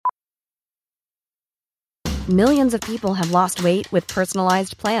Millions of people have lost weight with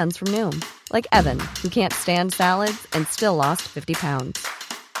personalized plans from Noom. Like Evan, who can't stand salads and still lost 50 pounds.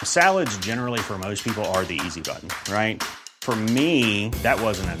 Salads generally for most people are the easy button, right? For me, that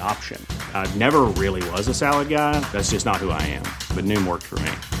wasn't an option. I never really was a salad guy. That's just not who I am. But Noom worked for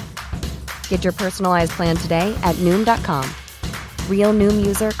me. Get your personalized plan today at Noom.com. Real Noom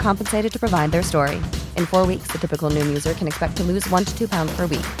user compensated to provide their story. In 4 weeks, the typical Noom user can expect to lose 1 to 2 pounds per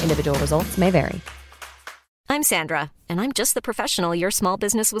week. Individual results may vary. I'm Sandra, and I'm just the professional your small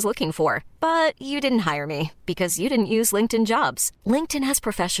business was looking for. But you didn't hire me because you didn't use LinkedIn Jobs. LinkedIn has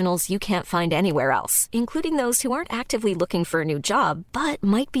professionals you can't find anywhere else, including those who aren't actively looking for a new job, but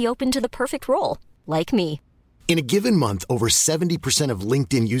might be open to the perfect role, like me. In a given month, over 70% of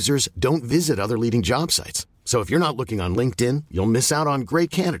LinkedIn users don't visit other leading job sites. So if you're not looking on LinkedIn, you'll miss out on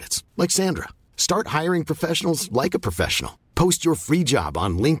great candidates like Sandra. Start hiring professionals like a professional. Post your free job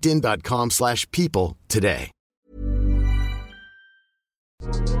on linkedin.com/people today.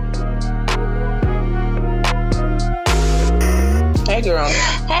 Hey, girl.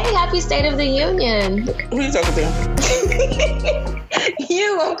 Hey, happy State of the Union. Who are you talking to?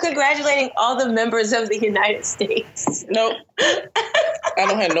 I'm congratulating all the members of the United States. Nope. I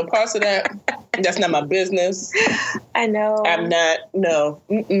don't have no parts of that. That's not my business. I know. I'm not. No.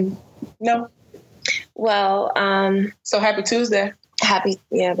 No. Well, so happy Tuesday.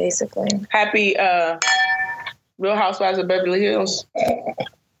 Yeah, basically. Happy Real Housewives of Beverly Hills.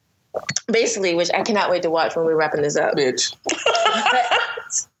 Basically, which I cannot wait to watch when we're wrapping this up. Bitch.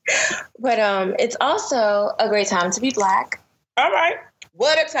 But it's also a great time to be Black. All right.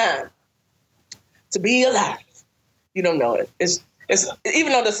 What a time to be alive. You don't know it. It's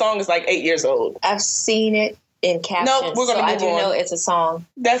even though the song is like 8 years old. I've seen it in captions. No, we're gonna so move I do on. know it's a song.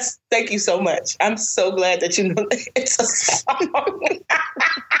 Thank you so much. I'm so glad that you know that it's a song.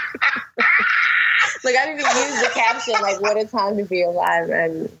 Like, I didn't even use the caption, like, what a time to be alive.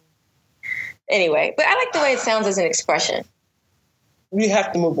 And anyway, but I like the way it sounds as an expression. We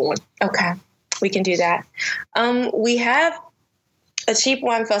have to move on. Okay, we can do that. We have a cheap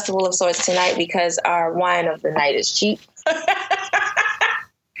wine festival of sorts tonight because our wine of the night is cheap.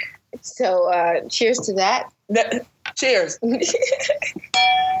 So cheers to that. Cheers. Oh,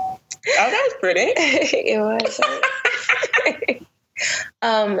 that was pretty. It was.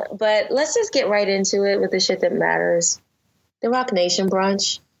 But let's just get right into it with the shit that matters. The Roc Nation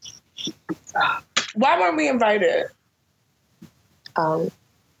brunch. Why weren't we invited? All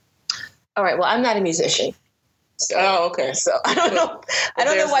right. Well, I'm not a musician. So, okay. So I don't know. I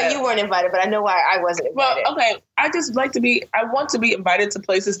don't know why you weren't invited, but I know why I wasn't invited. Well, okay. I want to be invited to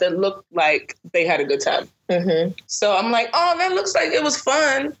places that look like they had a good time. Mm-hmm. So I'm like, oh, that looks like it was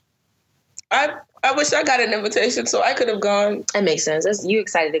fun. I wish I got an invitation so I could have gone. That makes sense. You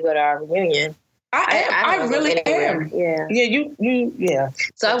excited to go to our reunion? I really am. Yeah. Yeah. You. Yeah.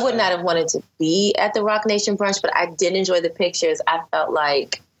 So I would not have wanted to be at the Roc Nation brunch, but I did enjoy the pictures. I felt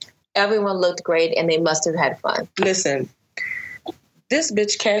like everyone looked great and they must have had fun. Listen, this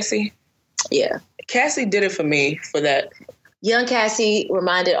bitch Cassie. Yeah. Cassie did it for me for that. Young Cassie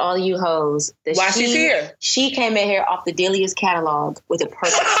reminded all you hoes that why she's here. She came in here off the Delia's catalog with a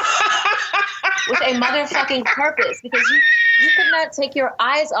purpose. With a motherfucking purpose, because you could not take your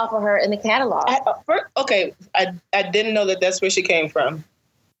eyes off of her in the catalog. I didn't know that that's where she came from.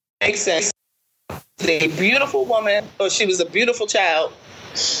 Makes sense. A beautiful woman, or she was a beautiful child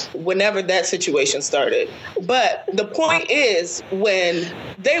whenever that situation started. But the point is, when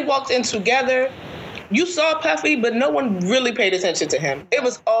they walked in together, you saw Puffy, but no one really paid attention to him. It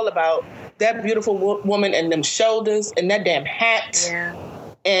was all about that beautiful woman and them shoulders and that damn hat. Yeah.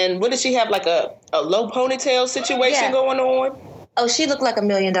 And what did she have, like a low ponytail situation going on? Oh, she looked like $1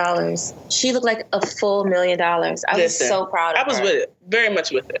 million. She looked like a full $1 million. I was so proud of her. I was with it, very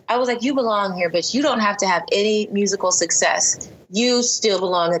much with it. I was like, you belong here, bitch. You don't have to have any musical success. You still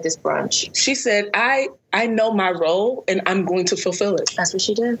belong at this brunch. She said, I know my role and I'm going to fulfill it. That's what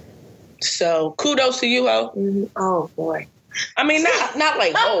she did. So kudos to you, ho. Mm-hmm. Oh, boy. I mean, not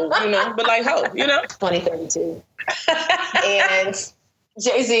like ho, but like ho, 2032. And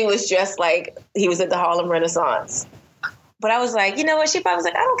Jay-Z was dressed like he was at the Harlem Renaissance. But I was like, you know what? She probably was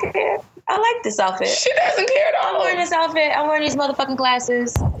like, I don't care. I like this outfit. She doesn't care at all. I'm wearing this outfit. I'm wearing these motherfucking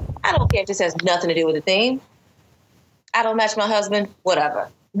glasses. I don't care if this has nothing to do with the theme. I don't match my husband. Whatever.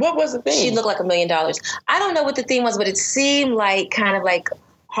 What was the theme? She looked like $1 million. I don't know what the theme was, but it seemed like kind of like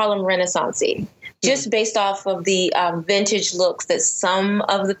Harlem Renaissance-y. Just based off of the vintage looks that some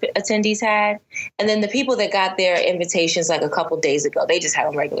of the attendees had. And then the people that got their invitations like a couple days ago, they just had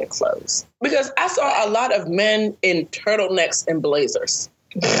on regular clothes. Because I saw a lot of men in turtlenecks and blazers.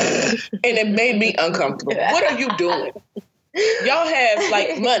 And it made me uncomfortable. What are you doing? Y'all have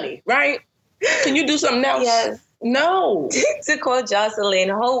like money, right? Can you do something else? Yes. No. To quote Jocelyn,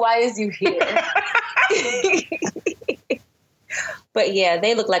 "Oh, why is you here?" But yeah,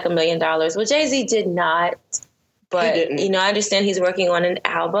 they look like $1 million. Well, Jay-Z did not. But, He didn't. I understand he's working on an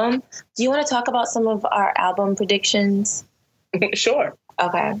album. Do you want to talk about some of our album predictions? Sure.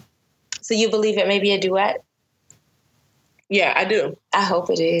 Okay. So you believe it may be a duet? Yeah, I do. I hope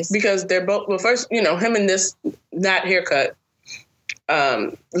it is. Because they're both, well, first, him and this not haircut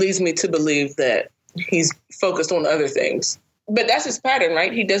leads me to believe that he's focused on other things. But that's his pattern,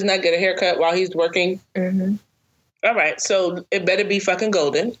 right? He does not get a haircut while he's working. Mm-hmm. All right. So it better be fucking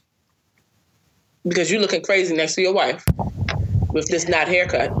golden. Because you're looking crazy next to your wife with this not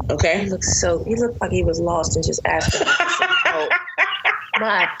haircut, okay? He looked like he was lost and just asked for help.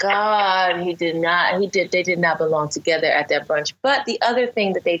 My God, they did not belong together at that brunch. But the other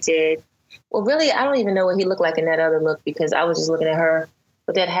thing that they did, well, really, I don't even know what he looked like in that other look because I was just looking at her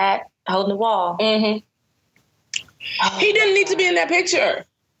with that hat holding the wall. Mm-hmm. Oh, he didn't need to be in that picture.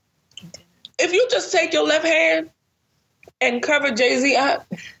 If you just take your left hand and cover Jay-Z up,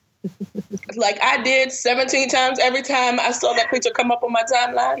 like I did 17 times every time I saw that picture come up on my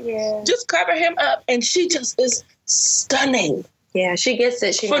timeline, just cover him up. And she just is stunning. Yeah, she gets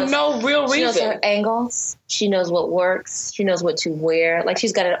it. For no real reason. She knows her angles. She knows what works. She knows what to wear. Like,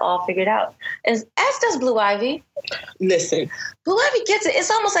 she's got it all figured out. As does Blue Ivy. Listen. Blue Ivy gets it.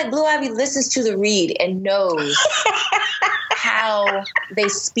 It's almost like Blue Ivy listens to the read and knows how they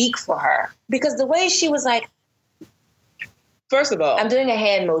speak for her. Because the way she was like, first of all, I'm doing a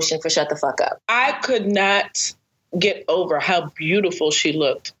hand motion for shut the fuck up. I could not get over how beautiful she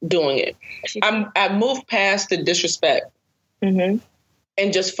looked doing it. I moved past the disrespect and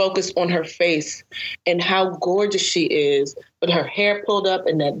just focused on her face and how gorgeous she is with her hair pulled up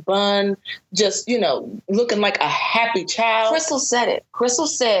in that bun, just, looking like a happy child. Crystal said it. Crystal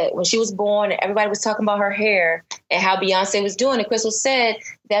said when she was born and everybody was talking about her hair and how Beyonce was doing it, Crystal said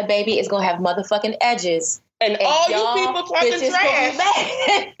that baby is going to have motherfucking edges. And all you people talking trash.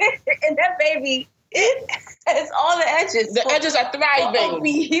 And that baby has all the edges. The edges are thriving.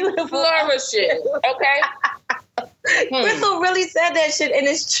 Beautiful. Flourishing. Okay? Crystal really said that shit, and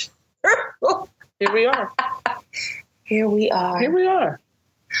it's true. Here we are. Here we are. Here we are.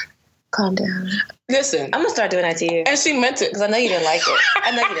 Calm down. Listen. I'm going to start doing that to you. And she meant it. Because I know you didn't like it.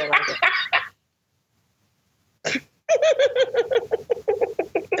 I know you didn't like it.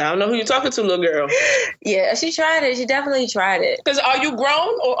 I don't know who you're talking to, little girl. Yeah, she tried it. She definitely tried it. Because are you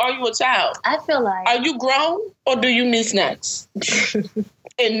grown or are you a child? I feel like... Are you grown or do you need snacks?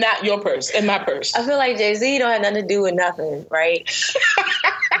 And not your purse, and my purse. I feel like Jay-Z don't have nothing to do with nothing, right?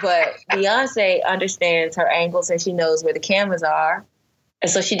 But Beyonce understands her angles and she knows where the cameras are.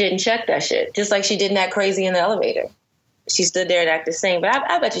 And so she didn't check that shit. Just like she didn't act crazy in the elevator. She stood there and acted the same. But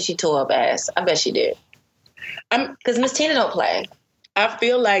I bet you she tore up ass. I bet she did. Because Miss Tina don't play. I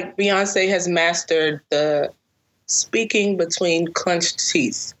feel like Beyonce has mastered the speaking between clenched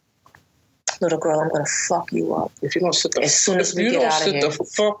teeth. Little girl, I'm going to fuck you up. If you don't sit the, as soon as we get out of here. If you don't sit the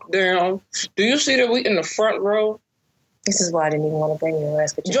fuck down. Do you see that we in the front row? This is why I didn't even want to bring your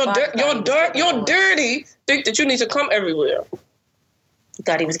ass. You're dirty. Think that you need to come everywhere. He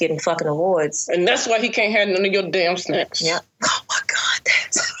thought he was getting fucking awards. And that's why he can't have none of your damn snacks. Yeah. Oh, my God.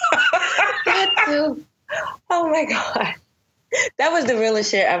 That too. Oh, my God. That was the realest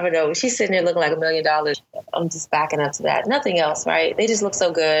shit ever, though. She's sitting there looking like $1 million. I'm just backing up to that. Nothing else, right? They just look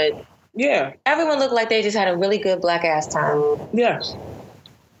so good. Yeah. Everyone looked like they just had a really good black ass time. Yes.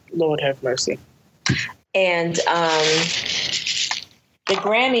 Lord have mercy. And the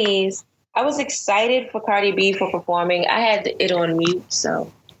Grammys, I was excited for Cardi B for performing. I had it on mute, so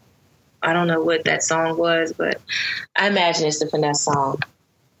I don't know what that song was, but I imagine it's the Finesse song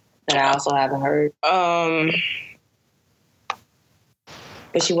that I also haven't heard.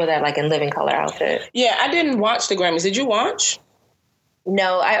 But she wore that like in living color outfit. Yeah, I didn't watch the Grammys. Did you watch?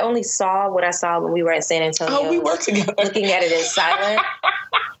 No, I only saw what I saw when we were at San Antonio. Oh, we worked together. Looking at it in silent.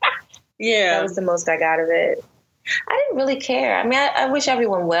 Yeah. That was the most I got of it. I didn't really care. I mean, I wish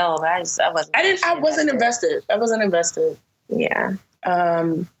everyone well, but I wasn't. I wasn't invested. I wasn't invested. Yeah.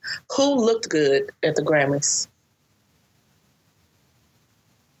 Who looked good at the Grammys?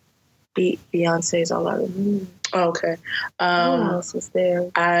 Beyonce's all I remember. Okay. Who else was there?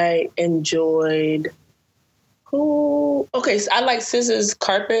 I enjoyed who? Okay, so I like SZA's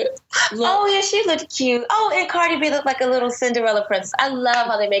carpet look. Oh, yeah, she looked cute. Oh, and Cardi B looked like a little Cinderella princess. I love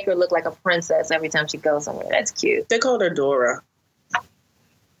how they make her look like a princess every time she goes somewhere. That's cute. They called her Dora.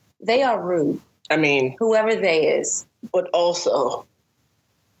 They are rude. I mean, whoever they is. But also,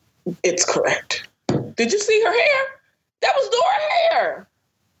 It's correct. Did you see her hair? That was Dora's hair.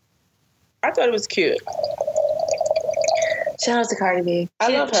 I thought it was cute. Shout out to Cardi B. I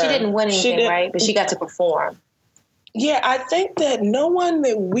love her. She didn't win anything, right? But she got to perform. Yeah, I think that no one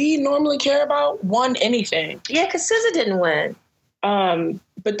that we normally care about won anything. Yeah, because SZA didn't win.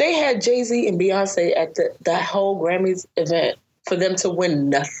 But they had Jay-Z and Beyonce at that whole Grammys event for them to win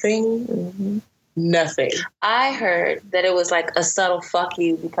nothing. Mm-hmm. Nothing. I heard that it was like a subtle fuck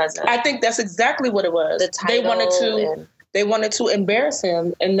you because of I think that's exactly what it was. The title they wanted to embarrass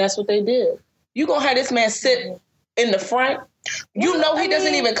him, and that's what they did. You gonna have this man sit in the front. You know he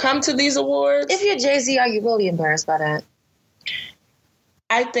doesn't even come to these awards. If you're Jay-Z, are you really embarrassed by that?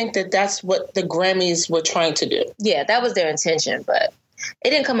 I think that that's what the Grammys were trying to do. Yeah, that was their intention, but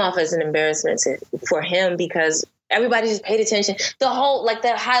it didn't come off as an embarrassment for him because everybody just paid attention. The whole, like,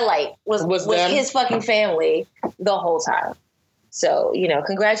 the highlight was his fucking family the whole time. So,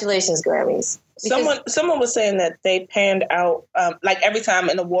 congratulations, Grammys. Someone was saying that they panned out, like every time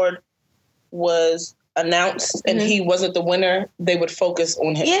an award was announced and he wasn't the winner, they would focus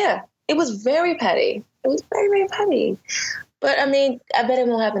on him. Yeah, it was very petty. It was very, very petty. But, I mean, I bet it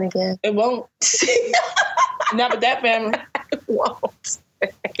won't happen again. It won't. Not with that family. It won't.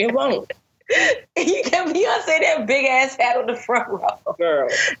 It won't. You got Beyonce that big ass hat on the front row. Girl.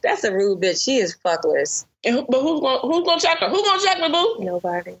 That's a rude bitch. She is fuckless. But who's gonna check her? Who's gonna check me, boo?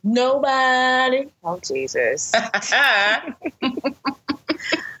 Nobody. Oh, Jesus.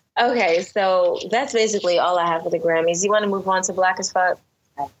 Okay, so that's basically all I have for the Grammys. You want to move on to Black as Fuck?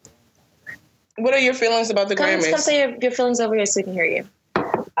 What are your feelings about the Grammys? Come say your feelings over here so we can hear you.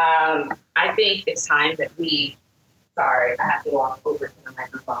 I think it's time that sorry, I have to walk over to the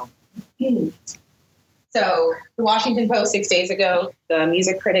microphone. So the Washington Post 6 days ago, the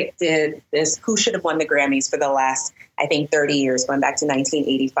music critic did this who should have won the Grammys for the last, I think, 30 years, going back to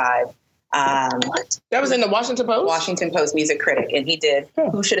 1985. What? That was in the Washington Post? Washington Post music critic. And he did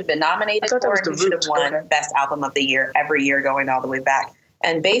who should have been nominated for and who should have won Best Album of the Year every year going all the way back.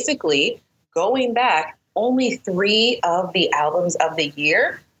 And basically, going back, only 3 of the albums of the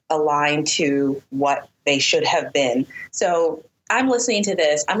year align to what they should have been. So I'm listening to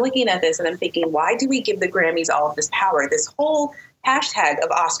this, I'm looking at this, and I'm thinking, why do we give the Grammys all of this power? This whole hashtag of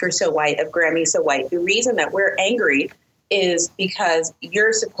Oscars so white, of Grammys so white, the reason that we're angry is because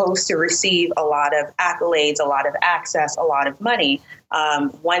you're supposed to receive a lot of accolades, a lot of access, a lot of money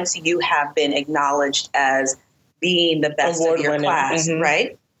once you have been acknowledged as being the best of your class,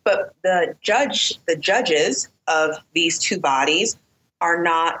 right? But the judges of these 2 bodies are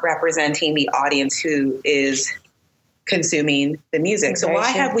not representing the audience who is consuming the music. So why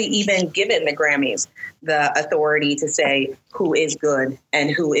have we even given the Grammys the authority to say who is good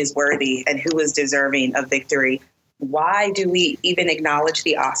and who is worthy and who is deserving of victory? Why do we even acknowledge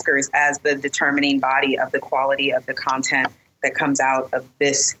the Oscars as the determining body of the quality of the content that comes out of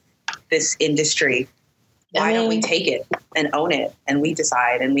this industry? Why don't we take it and own it and we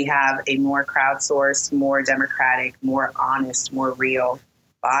decide and we have a more crowdsourced, more democratic, more honest, more real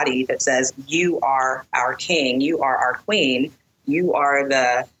body that says you are our king, you are our queen, you are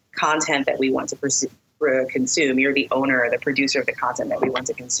the content that we want to consume, you're the owner or the producer of the content that we want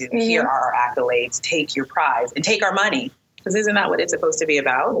to consume. Here are our accolades, take your prize and take our money. Because isn't that what it's supposed to be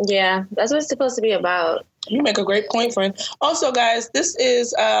about? Yeah, that's what it's supposed to be about. You make a great point, friend. Also, guys, this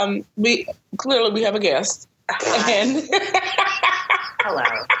is we have a guest. And hello.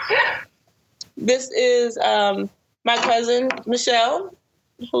 This is my cousin Michelle,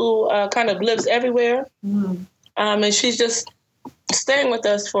 who kind of lives everywhere, and she's just staying with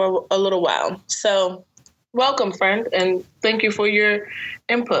us for a little while. So, welcome, friend, and thank you for your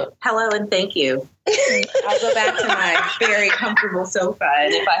input. Hello, and thank you. I'll go back to my very comfortable sofa,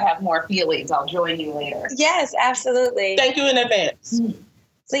 and if I have more feelings, I'll join you later. Yes, absolutely. Thank you in advance.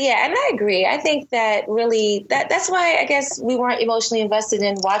 So, yeah, and I agree. I think that really, that's why I guess we weren't emotionally invested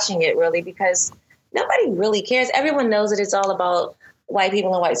in watching it, really, because nobody really cares. Everyone knows that it's all about white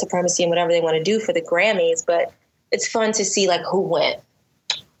people and white supremacy and whatever they want to do for the Grammys, but it's fun to see, like, who went.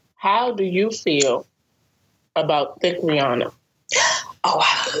 How do you feel about Thick Rihanna? Oh,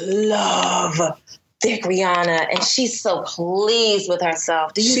 I love Thick Rihanna, and she's so pleased with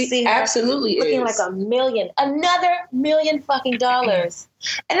herself. Do you see her? Absolutely looking is. like another $1 million fucking dollars.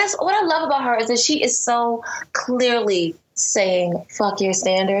 And that's what I love about her is that she is so clearly saying, fuck your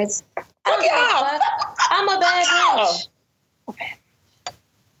standards. I'm a bad bitch.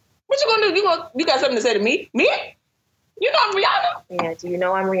 What you gonna do? You got something to say to me? Me? You know I'm Rihanna? Yeah, do you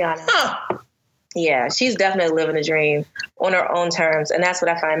know I'm Rihanna? Huh. Yeah, she's definitely living a dream on her own terms. And that's what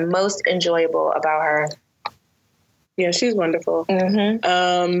I find most enjoyable about her. Yeah, she's wonderful.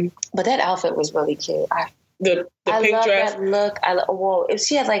 Mm-hmm. But that outfit was really cute. The pink love dress. That look. If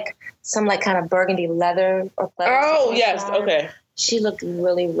she had like some like kind of burgundy leather or Oh yes, on, okay. She looked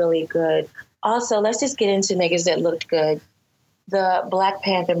really, really good. Also, let's just get into niggas that looked good. The Black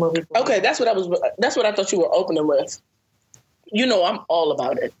Panther movie. Okay, that's what I thought you were opening with. You know, I'm all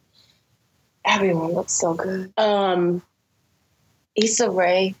about it. Everyone looks so good. Issa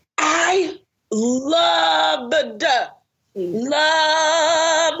Rae. I love.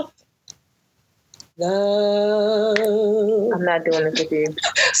 I'm not doing this with you.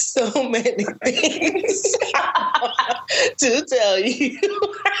 So many things to tell you.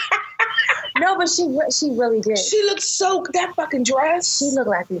 No, but she really did. She looked so, that fucking dress. She looked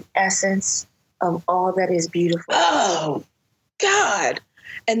like the essence of all that is beautiful. Oh, God.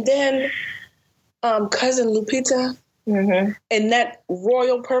 And then Cousin Lupita in that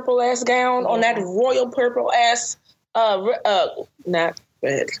royal purple ass gown on that royal purple ass, not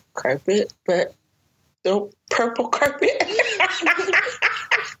red carpet, but the purple carpet.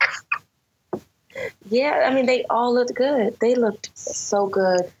 Yeah, I mean, they all looked good. They looked so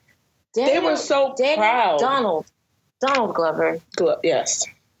good. They were so proud. Donald Glover. Yes.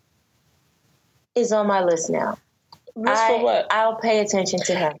 Is on my list now. List for what? I'll pay attention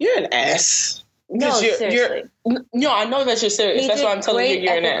to him. You're an ass. No, seriously. No, I know that you're serious. That's why I'm telling you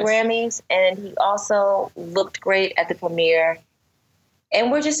you're an ass. He did great at the Grammys, and he also looked great at the premiere.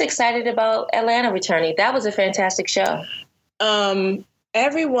 And we're just excited about Atlanta returning. That was a fantastic show.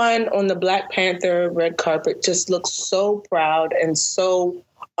 Everyone on the Black Panther red carpet just looked so proud and so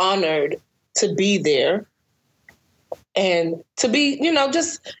honored to be there and to be,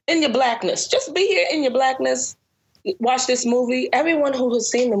 just in your blackness. Just be here in your blackness. Watch this movie. Everyone who has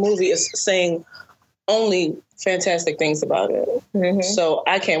seen the movie is saying only fantastic things about it. Mm-hmm. So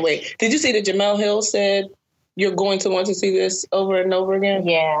I can't wait. Did you see that Jemele Hill said you're going to want to see this over and over again?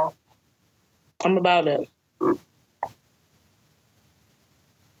 Yeah. I'm about it.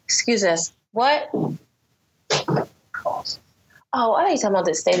 Excuse us. What? Oh, I ain't talking about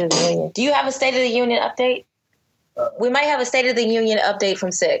the State of the Union. Do you have a State of the Union update? We might have a State of the Union update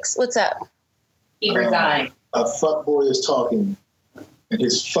from 6. What's up? He resigned. A fuckboy is talking, and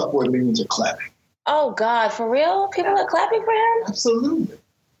his fuckboy minions are clapping. Oh, God, for real? People are clapping for him? Absolutely.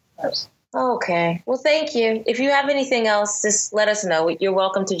 Okay. Well, thank you. If you have anything else, just let us know. You're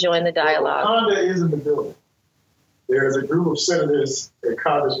welcome to join the dialogue. Wakanda is in the building. There's a group of senators and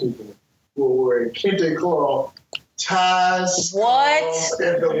congresspeople who are wearing kente cloth ties. What?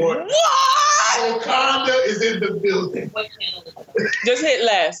 And the what? Wakanda is in the building. Just hit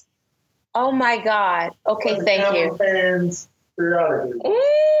last. Oh my God. Okay, thank you. Fans periodically.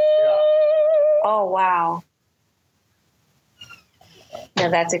 Oh wow. Now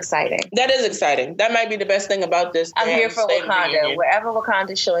that's exciting. That is exciting. That might be the best thing about this. I'm here for Wakanda. Wherever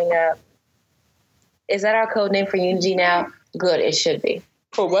Wakanda's showing up. Is that our code name for Unity now? Good, it should be.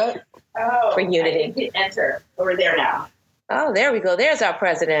 For what? Oh, for Unity. Hit enter. We're there now. Oh, there we go. There's our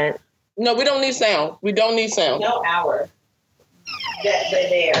president. No, we don't need sound. We don't need sound. No hour. They're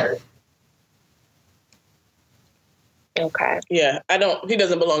there. Okay. Yeah, he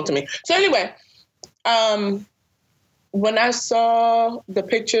doesn't belong to me. So anyway, when I saw the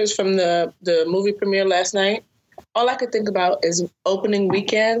pictures from the movie premiere last night, all I could think about is opening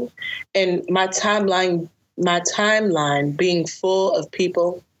weekend and my timeline being full of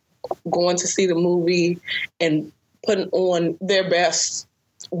people going to see the movie and putting on their best,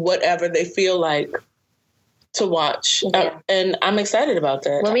 whatever they feel like to watch. Yeah. And I'm excited about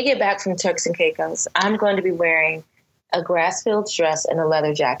that. When we get back from Turks and Caicos, I'm going to be wearing a Grassfields dress and a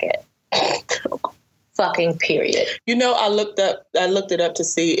leather jacket. Fucking period. I looked it up to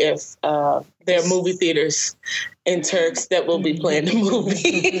see if there are movie theaters in Turks that will be playing the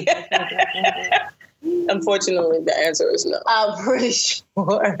movie. Unfortunately, the answer is no. I'm pretty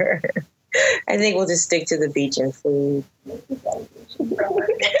sure. I think we'll just stick to the beach and food.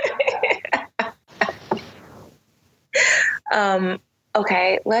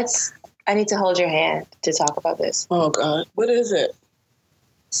 Okay, I need to hold your hand to talk about this. Oh, God. What is it?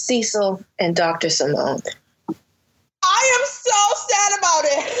 Cecil and Dr. Simone. I am so sad about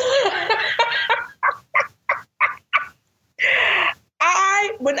it.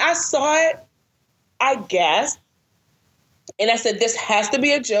 When I saw it, I gasped. And I said, this has to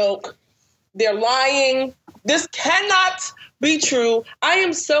be a joke. They're lying. This cannot be true. I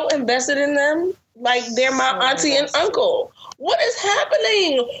am so invested in them. Like they're my auntie and uncle. What is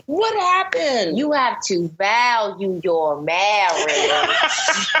happening? What happened? You have to value your marriage.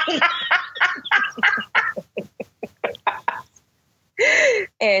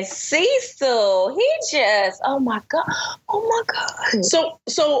 And Cecil, he just, oh my God.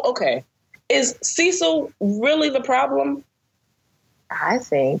 So okay. Is Cecil really the problem? I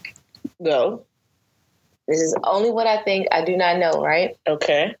think. Go. This is only what I think. I do not know, right?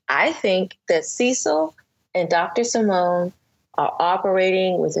 Okay. I think that Cecil and Dr. Simone are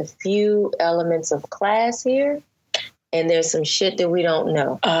operating with a few elements of class here. And there's some shit that we don't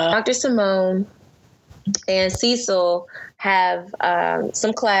know. Dr. Simone and Cecil have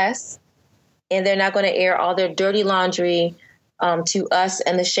some class, and they're not going to air all their dirty laundry to us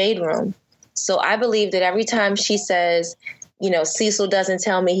and the shade room. So I believe that every time she says, Cecil doesn't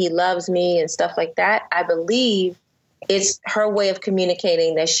tell me he loves me and stuff like that, I believe it's her way of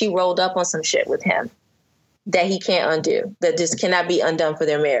communicating that she rolled up on some shit with him that he can't undo, that just cannot be undone for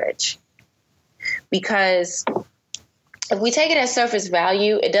their marriage. Because if we take it at surface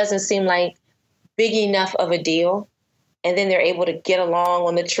value, it doesn't seem like big enough of a deal. And then they're able to get along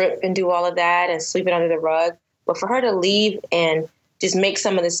on the trip and do all of that and sweep it under the rug. But for her to leave and just make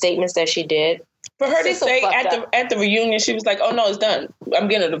some of the statements that she did. For her to say at the reunion, she was like, "Oh no, it's done. I'm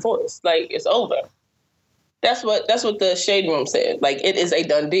getting a divorce. Like, it's over." That's what the shade room said. Like, it is a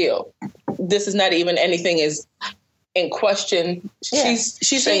done deal. This is not even anything is in question. Yeah.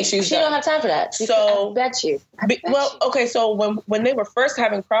 She's saying she don't have time for that. So I bet you. Okay. So when they were first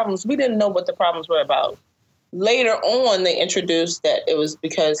having problems, we didn't know what the problems were about. Later on, they introduced that it was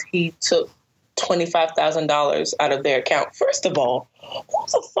because he took $25,000 out of their account. First of all, who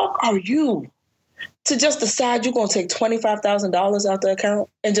the fuck are you to just decide you're going to take $25,000 out the account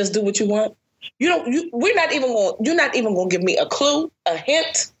and just do what you want? You're not even going to give me a clue, a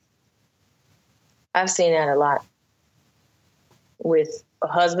hint. I've seen that a lot with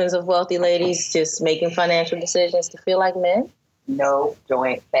husbands of wealthy ladies just making financial decisions to feel like men. No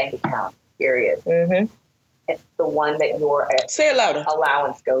joint bank account, period. Mm-hmm. It's the one that your say it louder.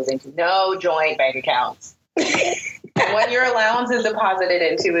 Allowance goes into. No joint bank accounts. What your allowance is deposited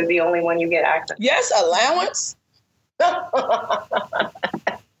into is the only one you get access to. Yes, allowance.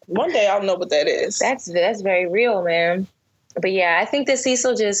 One day I'll know what that is. That's very real, man. But yeah, I think that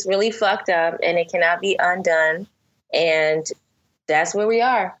Cecil just really fucked up and it cannot be undone. And that's where we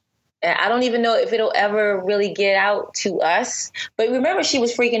are. And I don't even know if it'll ever really get out to us. But remember, she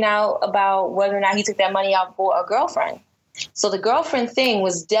was freaking out about whether or not he took that money out for a girlfriend. So the girlfriend thing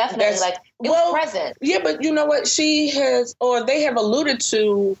was definitely was present. Yeah, but you know what? She has, or they have alluded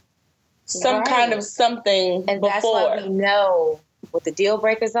to some kind of something and before. That's why we know what the deal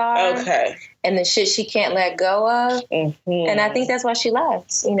breakers are. Okay. And the shit she can't let go of. Mm-hmm. And I think that's why she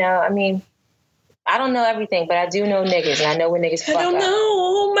left. I mean, I don't know everything, but I do know niggas, and I know when niggas fuck up. I don't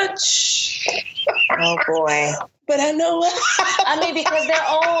know much. Oh boy. But I know. I mean, because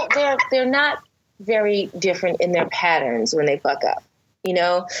they're not very different in their patterns when they fuck up,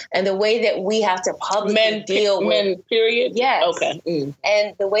 and the way that we have to publicly deal with men, period. Yes. Okay. Mm.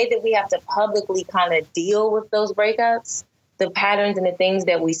 And the way that we have to publicly kind of deal with those breakups, the patterns and the things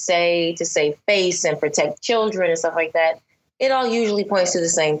that we say to save face and protect children and stuff like that, it all usually points to the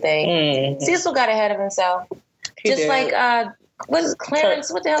same thing. Mm-hmm. Cecil got ahead of himself. Just like, what is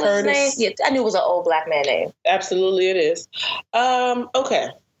Clarence? What the hell is his name? Yeah, I knew it was an old black man name. Absolutely it is. Okay.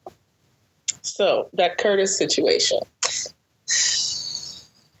 So, that Curtis situation.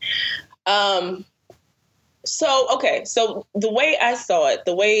 So the way I saw it,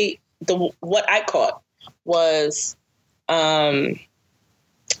 what I caught was,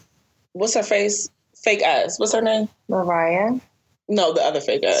 what's her face? Fake eyes. What's her name? Mariah. No, the other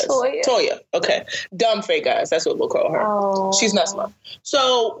fake eyes. Toya. Okay. Dumb fake eyes. That's what we'll call her. Oh. She's not smart.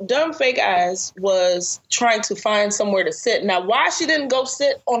 So dumb fake eyes was trying to find somewhere to sit. Now, why she didn't go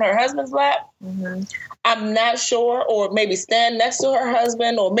sit on her husband's lap, I'm not sure. Or maybe stand next to her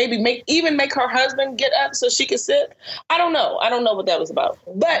husband, or maybe make her husband get up so she could sit. I don't know. I don't know what that was about.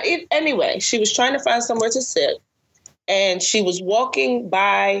 But anyway, she was trying to find somewhere to sit, and she was walking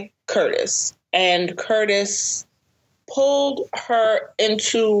by Curtis, and Curtis pulled her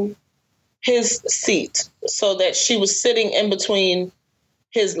into his seat so that she was sitting in between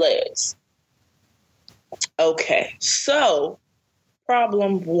his legs. Okay, so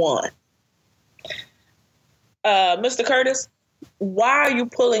problem one. Mr. Curtis, why are you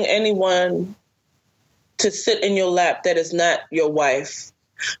pulling anyone to sit in your lap that is not your wife?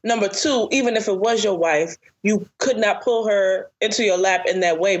 Number two, even if it was your wife, you could not pull her into your lap in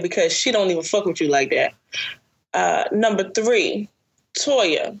that way because she don't even fuck with you like that. Number three,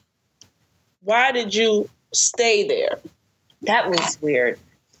 Toya, why did you stay there? That was weird.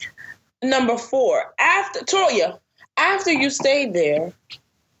 Number four, after you stayed there,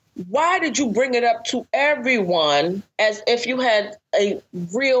 why did you bring it up to everyone as if you had a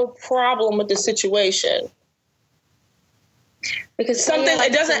real problem with the situation? Because something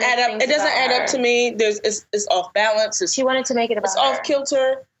it doesn't add up. It doesn't add up to me. It's off balance. She wanted to make it about It's off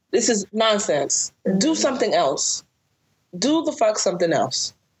kilter. This is nonsense. Mm-hmm. Do something else. Do the fuck something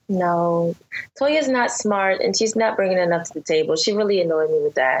else. No, Toya's not smart, and she's not bringing enough to the table. She really annoyed me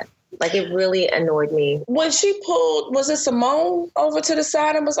with that. Like, it really annoyed me. When she pulled, was it Simone over to the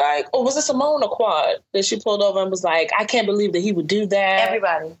side and was like, or was it Simone or Quad that she pulled over and was like, I can't believe that he would do that?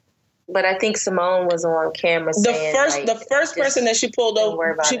 Everybody. But I think Simone was on camera saying, the first person that she pulled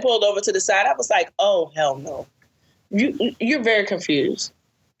over to the side, I was like, oh, hell no. You're very confused.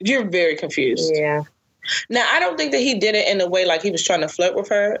 You're very confused. Yeah. Now, I don't think that he did it in a way like he was trying to flirt with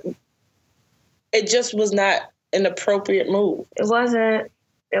her. It just was not an appropriate move. It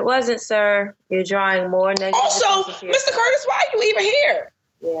wasn't, sir. You're drawing more negative. Also, Mr. Curtis, why are you even here?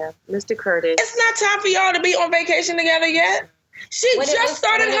 Yeah, Mr. Curtis. It's not time for y'all to be on vacation together yet. She just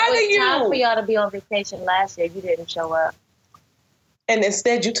started hugging you. It was time for y'all to be on vacation last year. You didn't show up. And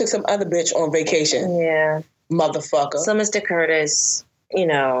instead, you took some other bitch on vacation. Yeah. Motherfucker. So, Mr. Curtis, you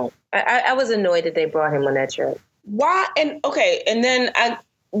know, I was annoyed that they brought him on that trip. Why? And then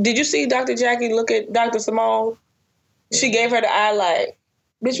did you see Dr. Jackie look at Dr. Simone? She gave her the eye like,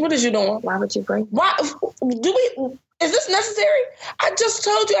 bitch, what is you doing? Why would you bring? Why? Is this necessary? I just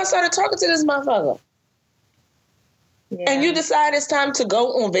told you I started talking to this motherfucker. Yeah. And you decide it's time to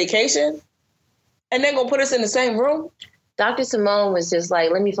go on vacation and then gonna put us in the same room? Dr. Simone was just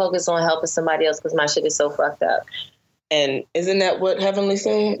like, let me focus on helping somebody else because my shit is so fucked up. And isn't that what Heavenly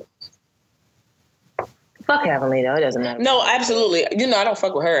said? Fuck Heavenly, though. It doesn't matter. No, absolutely. You know, I don't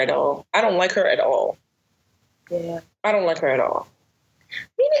fuck with her at all. I don't like her at all. Yeah. I don't like her at all.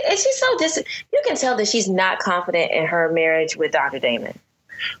 And she's so you can tell that she's not confident in her marriage with Dr. Damon.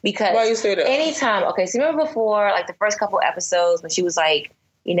 Because why you say that? Anytime, okay, so remember before, like the first couple episodes when she was like,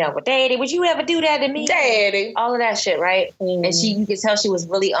 you know, well, Daddy, would you ever do that to me? Daddy. All of that shit, right? Mm-hmm. And you could tell she was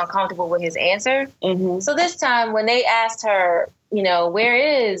really uncomfortable with his answer. Mm-hmm. So this time when they asked her, you know, where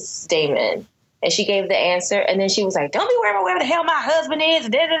is Damon? And she gave the answer. And then she was like, don't be worried about where the hell my husband is.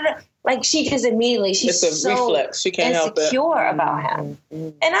 Da, da, da. Like, she just immediately, she's it's a so reflex. She can't help it. Insecure about him.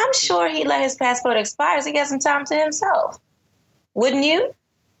 Mm-hmm. And I'm sure he let his passport expire so he got some time to himself. Wouldn't you?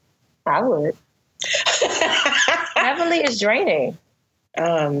 I would. Heavenly is draining.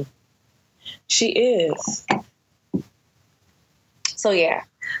 She is. So, yeah.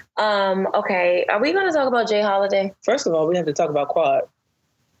 Okay. Are we going to talk about Jay Holiday? First of all, we have to talk about Quad.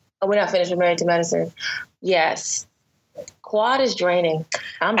 Oh, we're not finished with Married to Medicine? Yes. Quad is draining.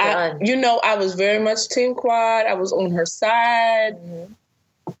 I'm done. You know, I was very much Team Quad. I was on her side. Mm-hmm.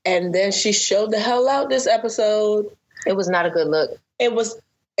 And then she showed the hell out this episode. It was not a good look. It was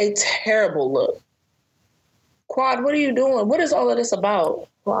a terrible look. Quad, what are you doing? What is all of this about?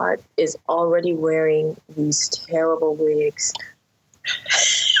 Quad is already wearing these terrible wigs.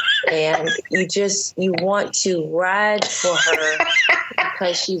 And you want to ride for her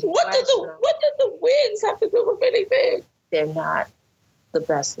because she's What did the wigs have to do with anything? They're not the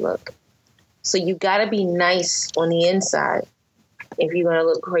best look. So you got to be nice on the inside if you're going to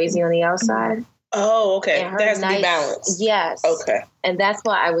look crazy on the outside. Oh, okay. There has to be balance. Yes. Okay. And that's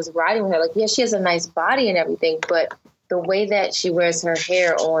why I was riding with her. Like, yeah, she has a nice body and everything, but the way that she wears her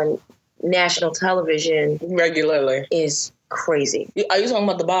hair on national television regularly is crazy. Are you talking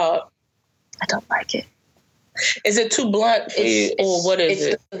about the bob? I don't like it. Is it too blunt for you, or what is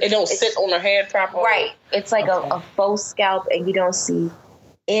it? It don't sit on her head properly? Right. It's like a faux scalp, and you don't see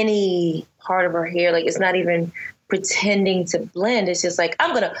any part of her hair. Like, it's not even pretending to blend. It's just like, I'm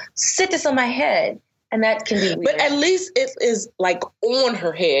going to sit this on my head. And that can be weird. But at least it is like on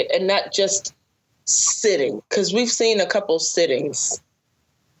her head and not just sitting. Because we've seen a couple sittings.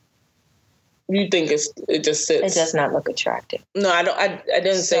 You think it just sits? It does not look attractive. No, I don't. I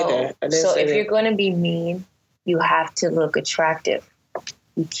didn't say that. If you're going to be mean, you have to look attractive.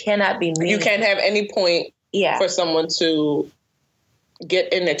 You cannot be mean. You can't have any point for someone to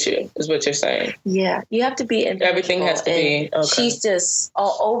get in at you, is what you're saying. Yeah, you have to be. Everything has to be. Okay. She's just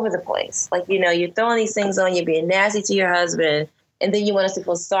all over the place. Like, you know, you're throwing these things on, you're being nasty to your husband, and then you want us to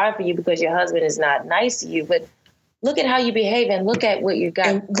feel sorry for you because your husband is not nice to you. But look at how you behave and look at what you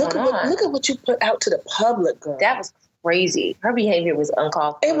got going on. Look at what you put out to the public, girl. That was crazy. Her behavior was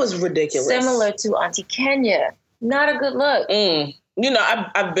uncalled for. It was ridiculous. Similar to Auntie Kenya. Not a good look. You know,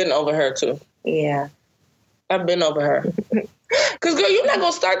 I've been over her too. Yeah. I've been over her. Because, girl, you're not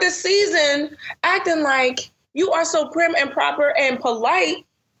going to start this season acting like you are so prim and proper and polite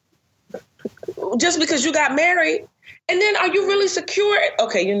just because you got married. And then, are you really secure?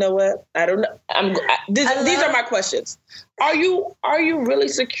 Okay, you know what? I don't know. These are my questions. Are you really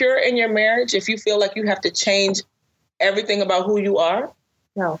secure in your marriage if you feel like you have to change everything about who you are?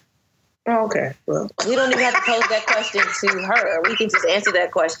 No. Oh, okay. Well, we don't even have to pose that question to her. We can just answer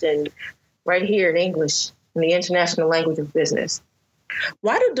that question right here in English, in the international language of business.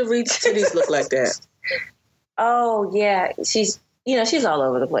 Why do Dorit's titties look like that? Oh, yeah. She's all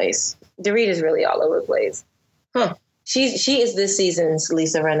over the place. Dorit is really all over the place. Huh. She is this season's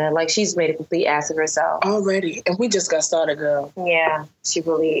Lisa Rinna. Like, she's made a complete ass of herself. Already. And we just got started, girl. Yeah. She's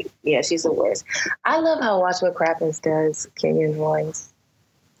the worst. I love how Watch What Crappens does Kenya's voice.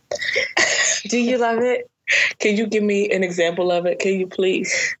 Do you love it? Can you give me an example of it? Can you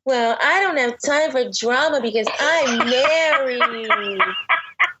please? Well, I don't have time for drama because I'm married.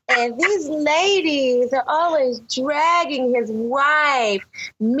 And these ladies are always dragging his wife,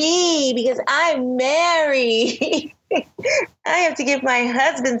 me, because I'm married. I have to give my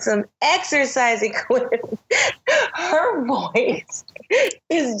husband some exercise equipment. Her voice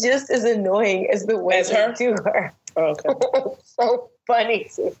is just as annoying as the way they do her. Oh, okay. So funny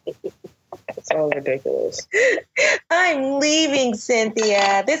to me. So ridiculous. I'm leaving,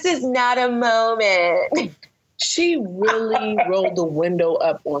 Cynthia. This is not a moment. She really rolled the window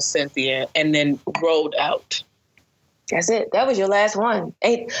up on Cynthia and then rolled out. That's it. That was your last one.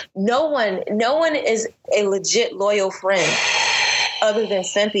 No one is a legit loyal friend other than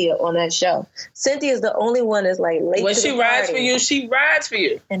Cynthia on that show. Cynthia's the only one that's like late. When to she the rides party. for you, she rides for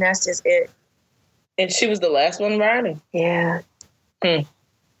you. And that's just it. And she was the last one riding. Yeah. Can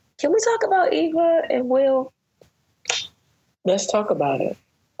we talk about Eva and Will? Let's talk about it.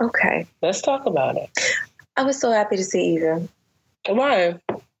 Okay. Let's talk about it. I was so happy to see Eva. Why?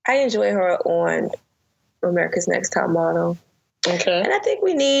 I enjoy her on America's Next Top Model. Okay. And I think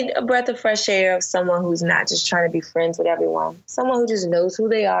we need a breath of fresh air of someone who's not just trying to be friends with everyone. Someone who just knows who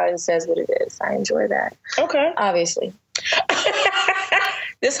they are and says what it is. I enjoy that. Okay. Obviously.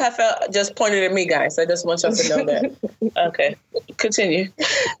 This Heifel just pointed at me, guys. I just want y'all to know that. Okay. Continue.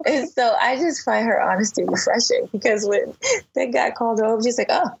 And so I just find her honesty refreshing because when that guy called her over, she's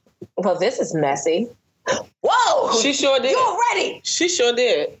like, oh, well, this is messy. Whoa! She sure did. You're ready. She sure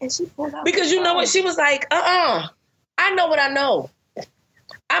did. And she pulled out because you know what? She was like, I know what I know.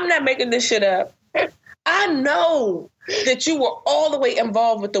 I'm not making this shit up. I know that you were all the way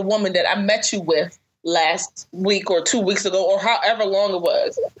involved with the woman that I met you with last week or 2 weeks ago or however long it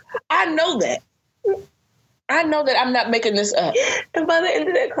was. I know that. I know that I'm not making this up. And by the end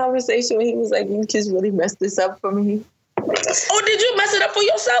of that conversation, he was like, you just really messed this up for me. Oh, did you mess it up for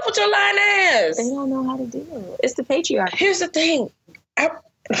yourself with your lying ass? They don't know how to do it. It's the patriarchy. Here's the thing. I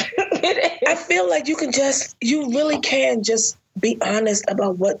feel like you really can just be honest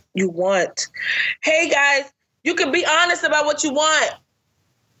about what you want. Hey, guys, you can be honest about what you want.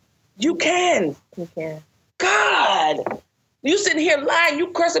 You can. You can. God. You sitting here lying.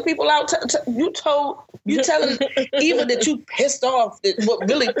 You cursing people out. You telling Eva that you pissed off. That what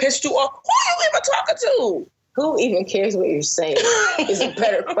really pissed you off. Who are you even talking to? Who even cares what you're saying is a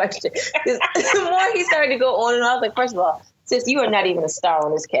better question. The more he started to go on and on, I was like, first of all, sis, you are not even a star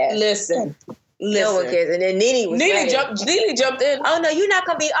on this cast. Listen. No one cares. And then Nene jumped in. Oh, no, you're not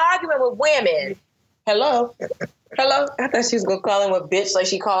going to be arguing with women. Hello? I thought she was going to call him a bitch like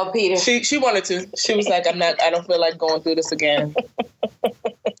she called Peter. She wanted to. She was like, I don't feel like going through this again.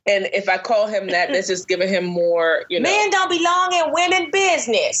 And if I call him that, that's just giving him more, Men don't belong in women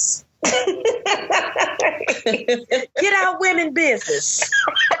business. Get out women business.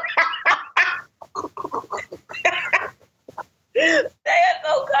 They are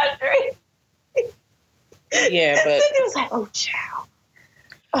so country. Yeah, but it was like, oh child.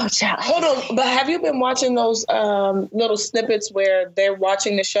 Hold on, but have you been watching those little snippets where they're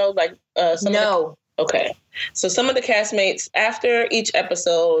watching the show? Like no. Okay, so some of the castmates after each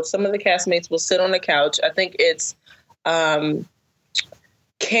episode, some of the castmates will sit on the couch. I think it's I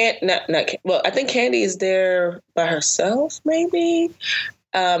think Candy is there by herself, maybe.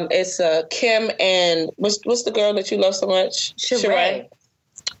 It's Kim and what's the girl that you love so much? Sheree.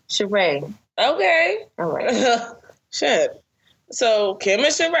 Okay. All right. Shit. So Kim and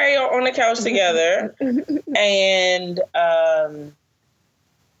Sheree are on the couch together. And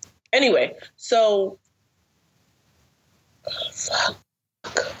anyway, so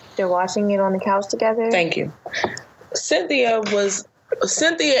they're watching it on the couch together? Thank you. Cynthia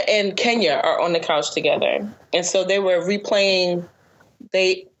and Kenya are on the couch together. And so they were replaying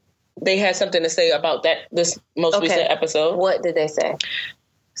they had something to say about this most recent episode. What did they say?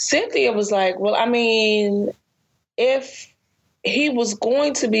 Cynthia was like, well, I mean, if he was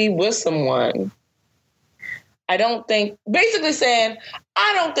going to be with someone, I don't think, basically saying,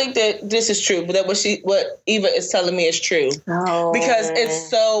 I don't think that this is true, but that what Eva is telling me is true. Oh. Because it's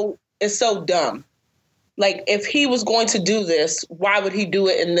so dumb. Like, if he was going to do this, why would he do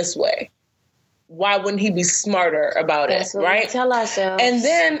it in this way? Why wouldn't he be smarter about That's it, what right? we tell ourselves. And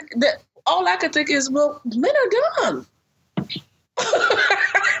then all I could think is, well, men are dumb.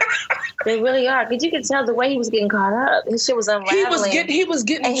 They really are, because you could tell the way he was getting caught up. His shit was unraveling. He was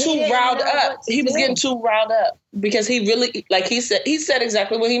getting too riled up. He was getting too riled up because he really, like he said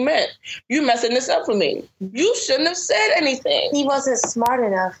exactly what he meant. You messing this up for me. You shouldn't have said anything. He wasn't smart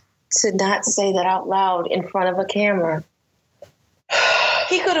enough to not say that out loud in front of a camera.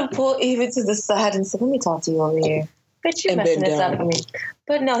 He could have pulled Eva to the side and said, "Let me talk to you over here." But you're messing this up for me.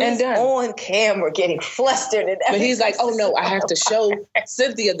 But no, he's on camera getting flustered. And but he's like, oh no, I have to show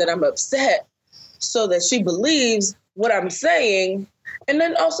Cynthia that I'm upset so that she believes what I'm saying. And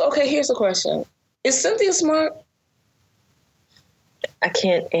then also, okay, here's a question. Is Cynthia smart? I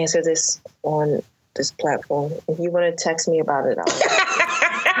can't answer this on this platform. If you want to text me about it,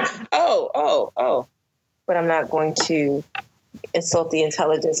 I'll Oh. But I'm not going to insult the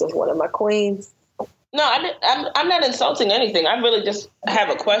intelligence of one of my queens. No, I'm not insulting anything. I really just have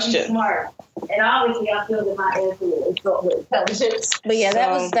a question. Smart. And obviously I feel that my answer is insult with intelligence. But yeah,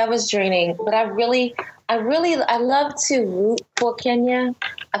 that was draining. But I love to root for Kenya.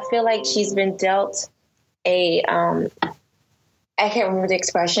 I feel like she's been dealt I can't remember the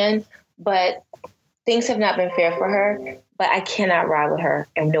expression, but things have not been fair for her. But I cannot ride with her.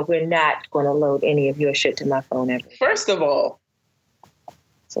 And no, we're not going to load any of your shit to my phone ever. First of all,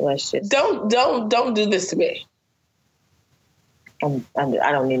 so let's just don't do this to me. I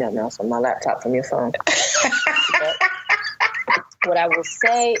don't need nothing else on my laptop from your phone. What I will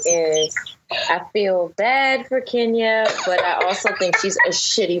say is, I feel bad for Kenya, but I also think she's a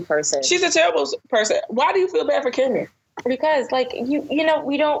shitty person. She's a terrible person. Why do you feel bad for Kenya? Because, like, you know,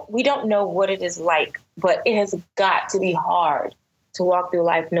 we don't know what it is like, but it has got to be hard to walk through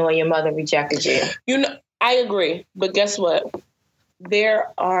life knowing your mother rejected you. You know, I agree, but guess what? There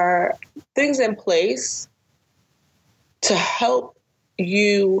are things in place to help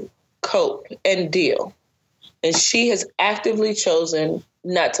you cope and deal. And she has actively chosen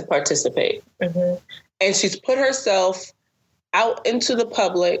not to participate. Mm-hmm. And she's put herself out into the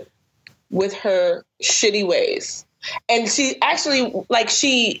public with her shitty ways. And she actually,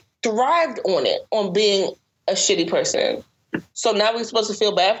 she thrived on it, on being a shitty person. So now we're supposed to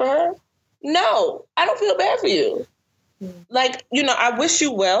feel bad for her? No, I don't feel bad for you. Like, you know, I wish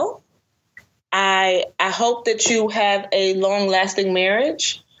you well. I hope that you have a long-lasting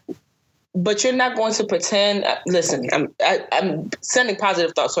marriage, but you're not going to pretend. Listen, I'm sending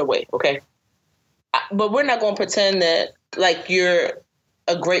positive thoughts her way, okay? But we're not going to pretend that, like, you're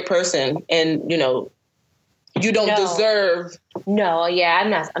a great person and, you know, you don't deserve. No, yeah,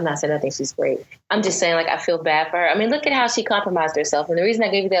 I'm not saying I think she's great. I'm just saying, like, I feel bad for her. I mean, look at how she compromised herself. And the reason I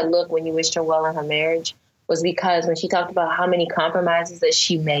gave you that look when you wished her well in her marriage was because when she talked about how many compromises that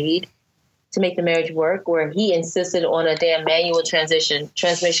she made to make the marriage work, where he insisted on a damn manual transmission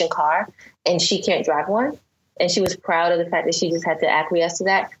car and she can't drive one. And she was proud of the fact that she just had to acquiesce to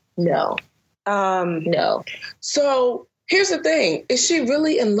that. No. No. So here's the thing. Is she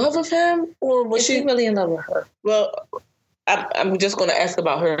really in love with him, or was she really in love with her? Well, I'm just going to ask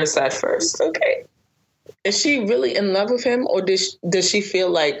about her side first. Okay. Is she really in love with him, or does she feel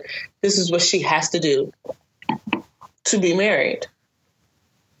like this is what she has to do to be married?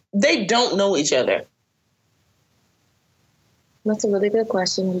 They don't know each other. That's a really good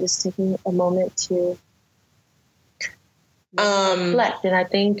question. I'm just taking a moment to reflect. And I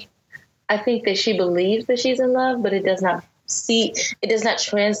think that she believes that she's in love, but it does not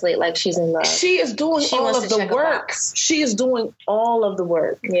translate like she's in love. She is doing all of the work. She is doing all of the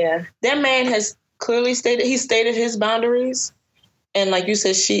work. Yeah. That man has clearly stated his boundaries. And like you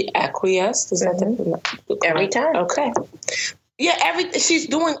said, she acquiesced. Is that every time? Okay. Yeah, she's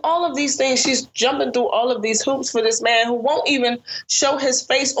doing all of these things. She's jumping through all of these hoops for this man who won't even show his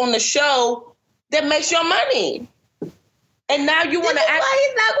face on the show that makes your money. And now you want to act. Why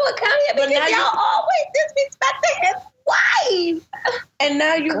he's not going to come here, because y'all always disrespecting his wife. And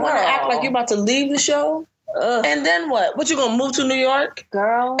now you want to act like you're about to leave the show. And then what? What, you gonna move to New York,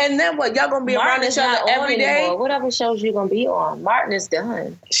 girl? And then what? Y'all gonna be around each other every day? Whatever shows you gonna be on, Martin is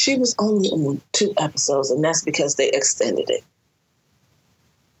done. She was only on 2 episodes, and that's because they extended it.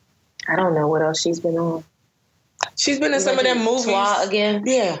 I don't know what else she's been on. She's been in some of them movies again.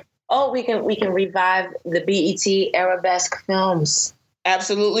 Yeah. Oh, we can revive the BET Arabesque films.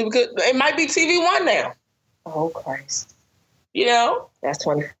 Absolutely, because it might be TV One now. Oh Christ! You know, that's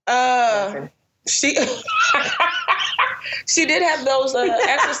 20. She she did have those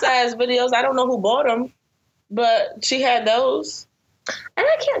exercise videos. I don't know who bought them, but she had those. And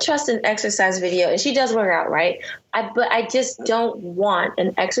I can't trust an exercise video. And she does work out, right? But I just don't want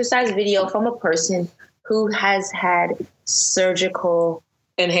an exercise video from a person who has had surgical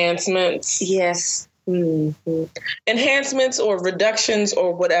enhancements. Yes. Mm-hmm. Enhancements or reductions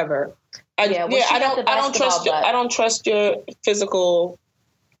or whatever. I don't trust your physical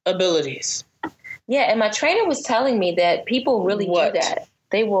abilities. Yeah, and my trainer was telling me that people really do that.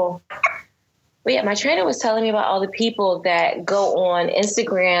 They will. But yeah, my trainer was telling me about all the people that go on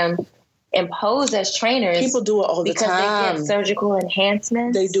Instagram and pose as trainers. People do it all the time. Because they get surgical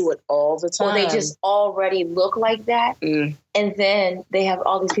enhancements. They do it all the time. Or they just already look like that. Mm. And then they have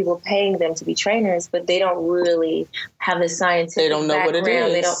all these people paying them to be trainers, but they don't really have the scientific They don't know background.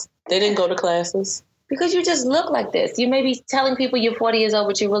 what it is. They didn't go to classes. Because you just look like this. You may be telling people you're 40 years old,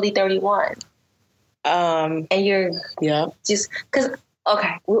 but you're really 31. And you're just... because.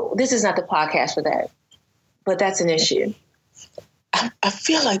 Okay, well, this is not the podcast for that, but that's an issue. I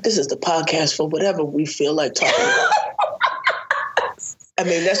feel like this is the podcast for whatever we feel like talking about. I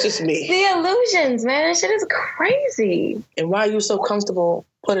mean, that's just me. The illusions, man. That shit is crazy. And why are you so comfortable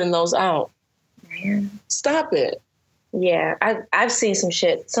putting those out? Man. Stop it. Yeah, I've seen some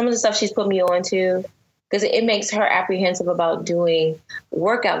shit. Some of the stuff she's put me on to, because it makes her apprehensive about doing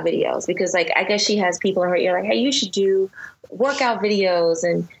workout videos. Because, like, I guess she has people in her ear like, hey, you should do workout videos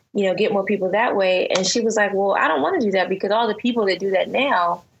and, you know, get more people that way. And she was like, well, I don't want to do that because all the people that do that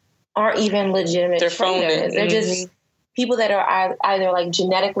now aren't even legitimate trainers. They're just people that are either like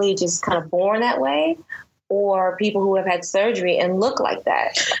genetically just kind of born that way or people who have had surgery and look like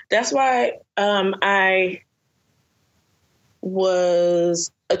that. That's why I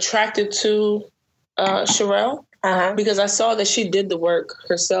was attracted to Sherelle because I saw that she did the work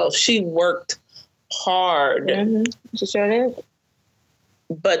herself. She worked hard. Mm-hmm. She sure did.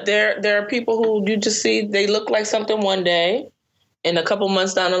 But there are people who you just see, they look like something one day, and a couple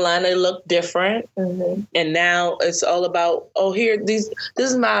months down the line, they look different. Mm-hmm. And now it's all about, this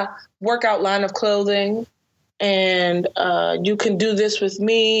is my workout line of clothing, and you can do this with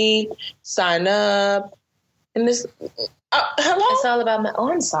me, sign up. And this, hello? It's all about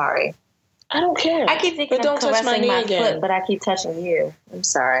I'm sorry. I don't care. I keep thinking don't touch my knee again. Foot, but I keep touching you. I'm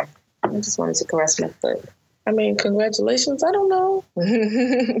sorry. I just wanted to caress my foot. I mean, congratulations. I don't know.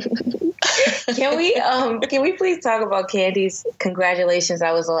 Can we please talk about Candy's congratulations?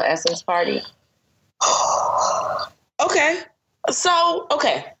 I was on Essence party. Okay.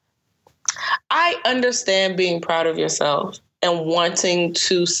 I understand being proud of yourself and wanting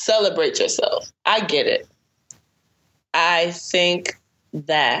to celebrate yourself. I get it. I think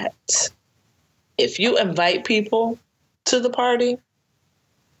that if you invite people to the party,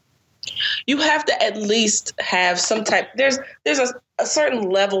 you have to at least have some type. There's a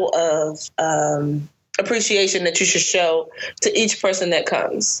certain level of appreciation that you should show to each person that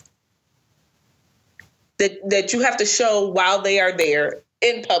comes. That you have to show while they are there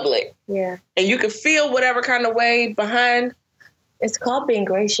in public. Yeah, and you can feel whatever kind of way behind. It's called being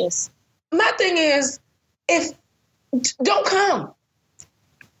gracious. My thing is, don't come.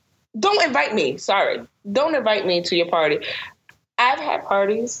 Don't invite me. Sorry, don't invite me to your party. I've had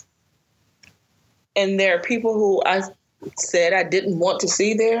parties. And there are people who I said I didn't want to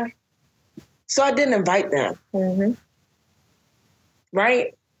see there. So I didn't invite them. Mm-hmm.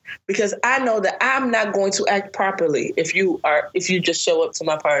 Right? Because I know that I'm not going to act properly if you just show up to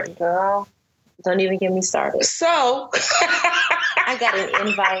my party. Girl, don't even get me started. So I got an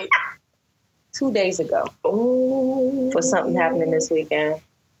invite 2 days ago for something happening this weekend.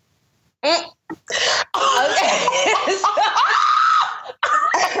 Okay.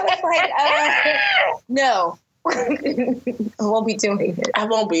 No, I won't be doing it. I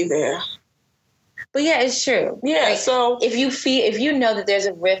won't be there. But yeah, it's true. Yeah. Like, so if you know that there's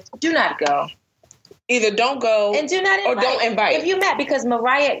a rift, do not go. Either don't go and do not invite. Or don't invite. If you met, because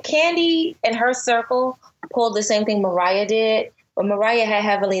Candy and her circle pulled the same thing Mariah did. But Mariah had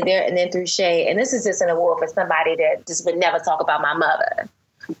Heavenly there and then through Shay. And this is just an award for somebody that just would never talk about my mother.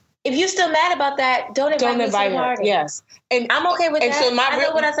 If you're still mad about that, don't invite me to the party. Yes. And I'm okay with that. So I know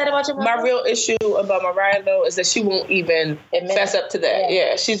what I said about your mother. My real issue about Mariah, though, is that she won't even fess up to that.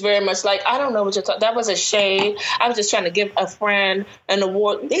 Yeah. She's very much like, I don't know what you're talking. That was a shade. I was just trying to give a friend an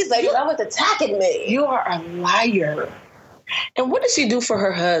award. These ladies always attacking me. You are a liar. And what did she do for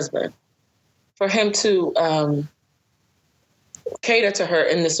her husband? For him to cater to her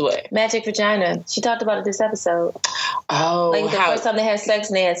in this way? Magic vagina. She talked about it this episode. Oh, like the first time they had sex,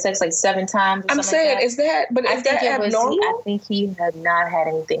 and they had sex like 7 times. I'm saying, like is that abnormal? I think he had not had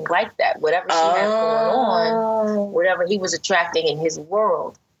anything like that. Whatever she had going on, whatever he was attracting in his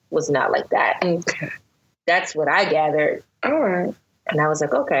world was not like that. Okay. That's what I gathered. All right. And I was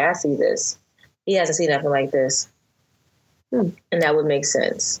like, okay, I see this. He hasn't seen nothing like this. And that would make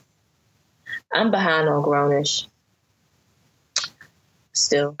sense. I'm behind on Grownish.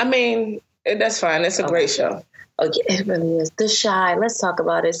 Still. I mean, that's fine. It's a great show. Okay, it really is. The Chi. Let's talk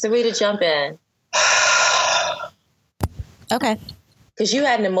about it. Sarita, jump in. Okay. Because you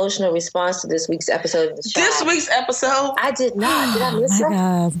had an emotional response to this week's episode of The Chi. This week's epised? I did not. Did I miss it?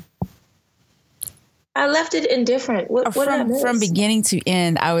 God. I left it indifferent. What did I miss? From beginning to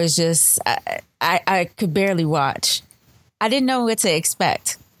end, I was just, I could barely watch. I didn't know what to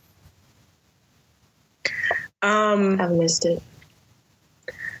expect. I missed it.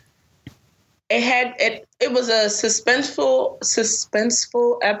 It was a suspenseful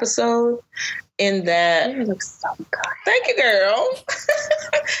episode in that. It looks so good. Thank you, girl.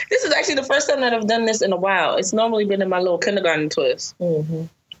 This is actually the first time that I've done this in a while. It's normally been in my little kindergarten twist. Mm-hmm.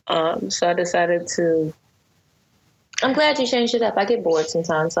 So I decided to. I'm glad you changed it up. I get bored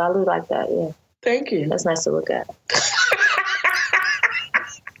sometimes, so I do like that. Yeah. Thank you. That's nice to look at.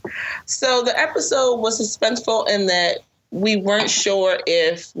 So the episode was suspenseful in that we weren't sure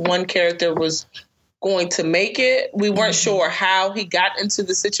if one character was going to make it. We weren't sure how he got into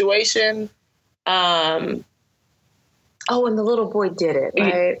the situation. Oh, and the little boy did it,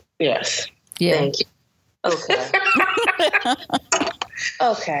 right? Yes. Yeah. Thank you. Okay.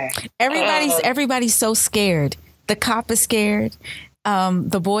 Okay. Everybody's so scared. The cop is scared.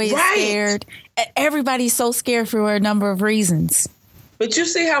 The boy is scared. Everybody's so scared for a number of reasons. But you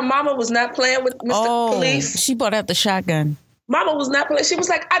see how Mama was not playing with Mr. Police? She brought out the shotgun. Mama was not playing. She was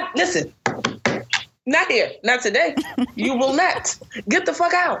like, listen, not here. Not today. You will not. Get the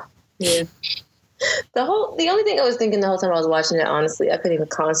fuck out. Yeah. The only thing I was thinking the whole time I was watching it, honestly, I couldn't even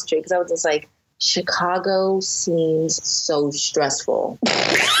concentrate because I was just like, Chicago seems so stressful.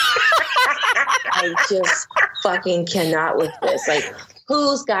 I just fucking cannot with this. Like,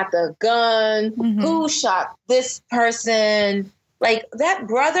 who's got the gun? Mm-hmm. Who shot this person? Like, that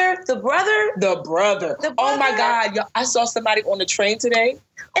brother, the brother. Oh my God. I saw somebody on the train today.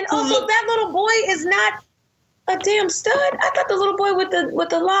 And also, that little boy is not a damn stud. I thought the little boy with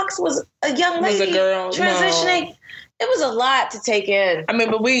the locks was a young lady. Was a girl. Transitioning. No. It was a lot to take in. I mean,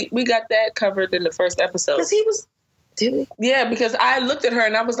 but we got that covered in the first episode. Because he was... Did we? Yeah, because I looked at her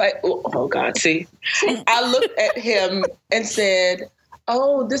and I was like, oh God, see. I looked at him and said,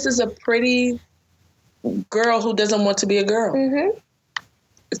 oh, this is a pretty girl who doesn't want to be a girl. Mm-hmm.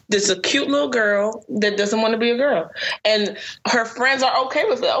 This is a cute little girl that doesn't want to be a girl. And her friends are okay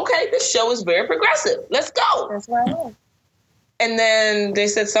with it. Okay, this show is very progressive. Let's go. That's right. And then they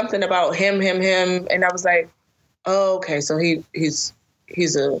said something about him. And I was like, oh, okay, so he's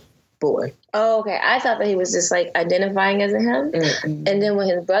a boy. Oh, okay. I thought that he was just like identifying as a him. Mm-hmm. And then when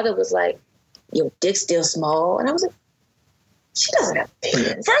his brother was like, your dick's still small. And I was like, she doesn't have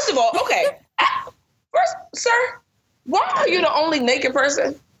penis. First of all, okay. First, sir, why are you the only naked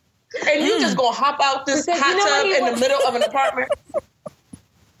person? And you just gonna hop out this hot tub in the middle of an apartment?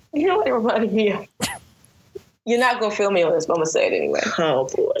 You know what it reminded me of? You're not gonna feel me on this, but I'm gonna say it anyway. Oh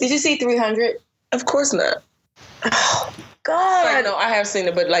boy. Did you see 300? Of course not. Oh God. No, I have seen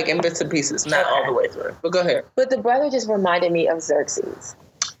it, but like in bits and pieces, not all the way through. But go ahead. But the brother just reminded me of Xerxes.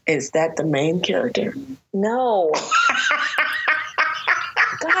 Is that the main character? No.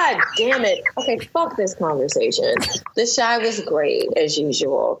 God damn it. Okay, fuck this conversation. The Chi was great, as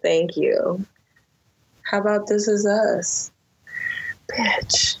usual. Thank you. How about This Is Us?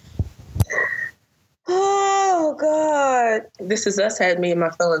 Bitch. Oh, God. This Is Us had me in my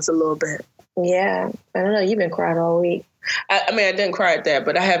feelings a little bit. Yeah. I don't know. You've been crying all week. I mean, I didn't cry at that,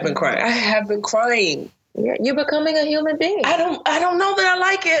 but I have been crying. I have been crying. Yeah, you're becoming a human being. I don't know that I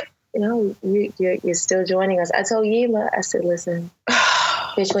like it. No, you're still joining us. I told Yima, I said, listen,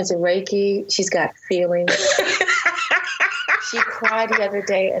 bitch went to Reiki. She's got feelings. She cried the other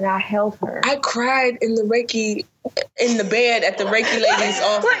day, and I held her. I cried in the Reiki, in the bed at the Reiki lady's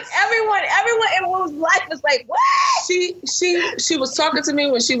office. Like everyone in Wu's life was like, what? She was talking to me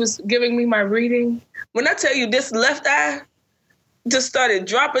when she was giving me my reading. When I tell you this left eye just started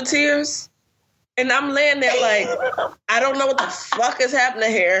dropping tears, And I'm laying there like, I don't know what the fuck is happening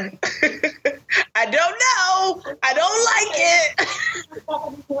here. I don't know. I don't like it.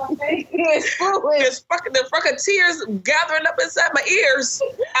 There's fucking tears gathering up inside my ears.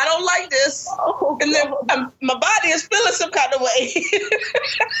 I don't like this. And then my body is feeling some kind of way.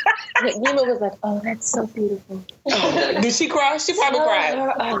 Nima was like, oh, that's so beautiful. Did she cry? She probably cried.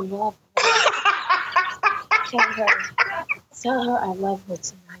 I love her. Tell her I love her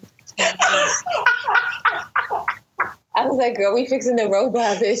tonight. I was like, girl, we fixing the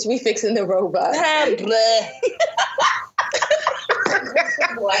robot, bitch. We fixing the robot.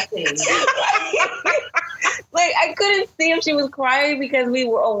 Like, I couldn't see if she was crying because we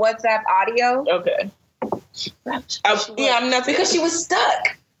were on WhatsApp audio. Okay. I'm not because she was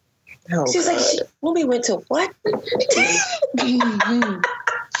stuck. Oh, she was like, when we went to what?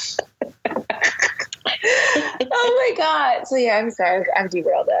 Oh my God. So yeah, I'm sorry. I've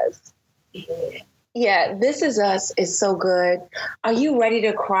derailed us. Yeah, This Is Us is so good. Are you ready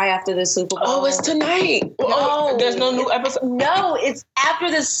to cry after the Super Bowl? Oh, it's tonight. No. There's no new episode? No, it's after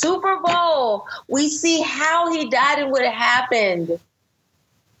the Super Bowl. We see how he died and what happened.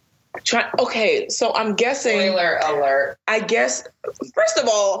 Okay, so I'm guessing... Spoiler alert. I guess, first of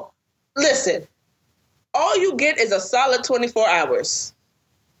all, listen. All you get is a solid 24 hours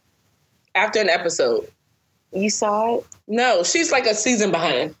after an episode. You saw it? No, she's like a season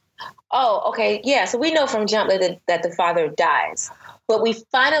behind. Oh, okay. Yeah, so we know from Jump that the father dies. But we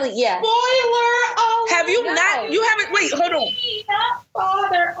finally, yeah. Spoiler alert. Have you not? You haven't, wait, hold on.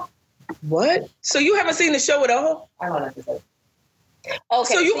 Father. What? So you haven't seen the show at all? I don't know.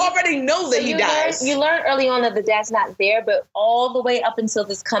 Okay. So you already know that he dies. You learn early on that the dad's not there, but all the way up until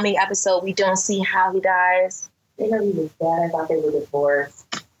this coming episode, we don't see how he dies. They know he was dead. I thought they were divorced.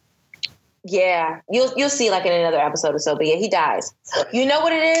 Yeah, you'll see like in another episode or so, but yeah, he dies. You know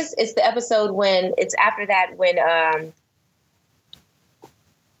what it is? It's the episode when it's after that when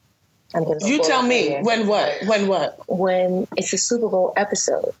you tell me when what? When it's a Super Bowl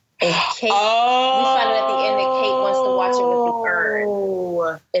episode and Kate. We find out at the end that Kate wants to watch it with the urn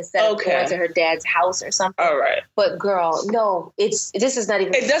instead of going to her dad's house or something. All right, but girl, no, this is not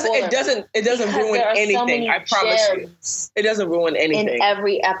even. It doesn't ruin anything. I promise you, it doesn't ruin anything in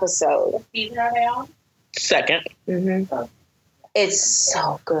every episode. Second. Mm-hmm. It's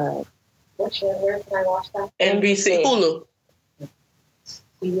so good. Where can I watch that? NBC. Hulu.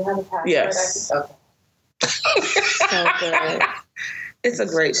 Do you have a password? Yes. Okay. So good. It's a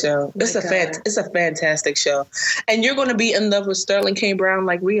great show. It's a fantastic show. And you're going to be in love with Sterling K. Brown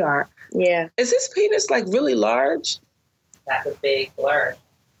like we are. Yeah. Is his penis like really large? That's a big blur.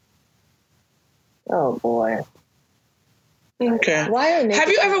 Oh boy. Okay. Have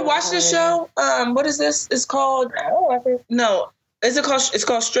you ever watched this show? What is this? It's called. No. Is it called? It's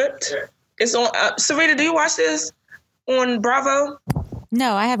called Stripped. Sure. It's on. Sarita, do you watch this on Bravo?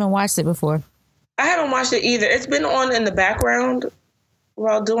 No, I haven't watched it before. I haven't watched it either. It's been on in the background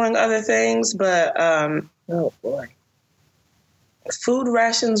while doing other things, but oh boy. Food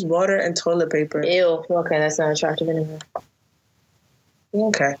rations, water, and toilet paper. Ew. Okay, that's not attractive anymore.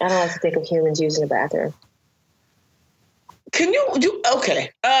 Okay. I don't like to think of humans using the bathroom. Can you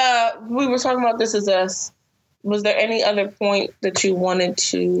okay. We were talking about This Is Us. Was there any other point that you wanted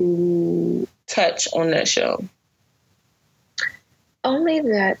to touch on that show? Only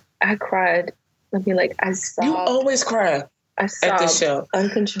that I cried. I mean, like, I saw. You always cry at the show.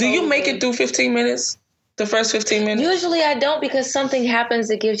 Do you make it through 15 minutes? The first 15 minutes? Usually I don't, because something happens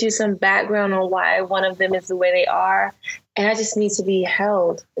that gives you some background on why one of them is the way they are. And I just need to be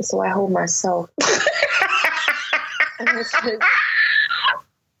held. And so I hold myself.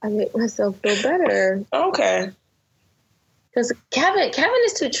 I make myself feel better. Okay. Because Kevin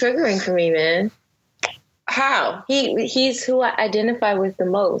is too triggering for me, man. How? He's who I identify with the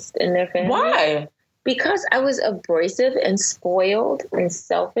most in their family. Why? Because I was abrasive and spoiled and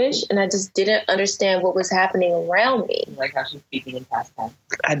selfish, and I just didn't understand what was happening around me. Like how she's speaking in past tense.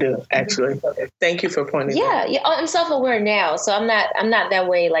 I do, actually. Thank you for pointing out. Yeah. I'm self-aware now, so I'm not that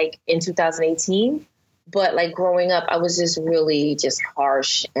way like in 2018. But like growing up, I was just really just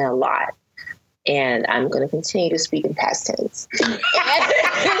harsh and a lot. And I'm going to continue to speak in past tense.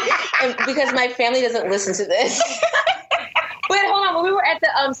 and because my family doesn't listen to this. But hold on, when we were at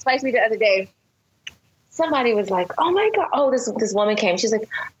the Spice Week the other day, somebody was like, oh my God. Oh, this woman came. She's like,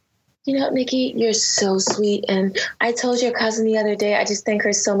 you know, Nikki, you're so sweet. And I told your cousin the other day, I just thank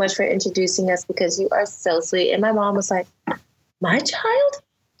her so much for introducing us because you are so sweet. And my mom was like, my child?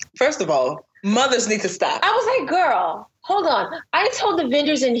 First of all, mothers need to stop. I was like, girl, hold on. I told the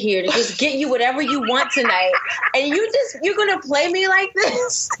vendors in here to just get you whatever you want tonight. And you're going to play me like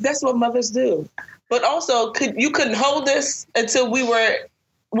this? That's what mothers do. But also, you couldn't hold this until we weren't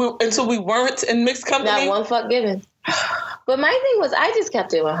in mixed company? Not one fuck given. But my thing was, I just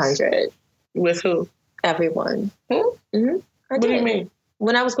kept it 100. With who? Everyone. Mm-hmm. What do you mean?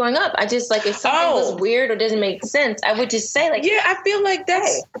 When I was growing up, I just if something was weird or doesn't make sense, I would just say yeah, I feel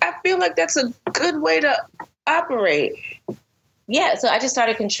like that's a good way to operate. Yeah, so I just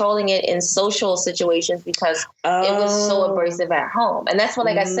started controlling it in social situations because it was so abrasive at home. And that's what,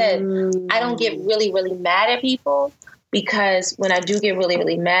 like I said, I don't get really, really mad at people because when I do get really,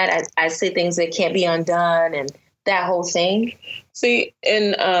 really mad, I say things that can't be undone and that whole thing. See,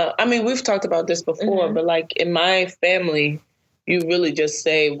 and I mean, we've talked about this before, but like in my family, you really just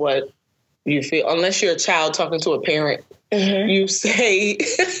say what you feel, unless you're a child talking to a parent. You say,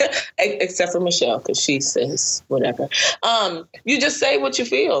 except for Michelle, because she says whatever. You just say what you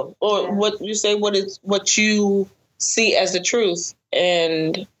feel, or what you say, what you see as the truth,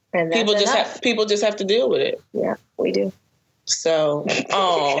 and people just have to deal with it. Yeah, we do. So,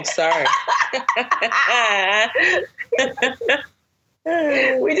 sorry.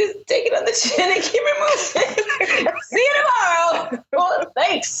 We just take it on the chin and keep it moving. See you tomorrow. Well,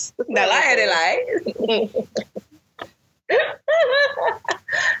 thanks. Now lie.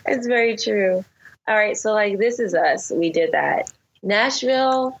 It's very true. All right, so This Is Us, we did that.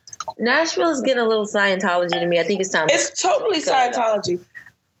 Nashville is getting a little Scientology to me. I think it's time. It's totally Scientology.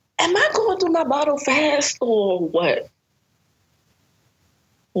 Am I going through my bottle fast or what?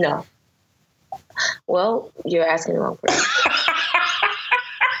 No. Well, you're asking the wrong person.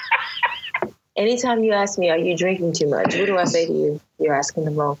 Anytime you ask me, are you drinking too much? What do I say to you? You're asking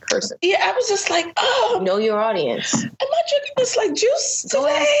the wrong person. Yeah, I was just like, know your audience. Am I drinking this juice today? Go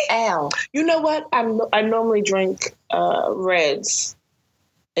ask Al. You know what? I normally drink reds.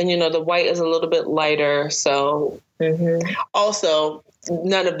 And, the white is a little bit lighter. So also,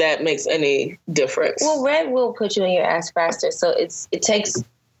 none of that makes any difference. Well, red will put you in your ass faster. So it takes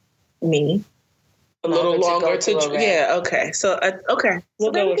me a little longer to yeah, okay. So, okay.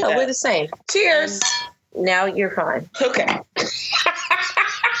 So there we go. We're the same. Cheers. Now you're fine. Okay.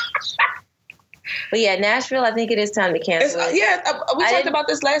 But yeah, Nashville, I think it is time to cancel it. Yeah, we talked about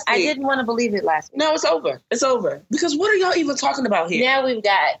this last week. I didn't want to believe it last week. No, it's over. It's over. Because what are y'all even talking about here? Now we've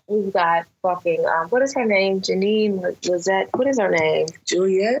got fucking, what is her name? Janine Lizette. What is her name?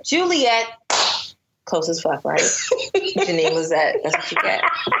 Juliet. Close as fuck, right? Janine Lizette. That's what you get.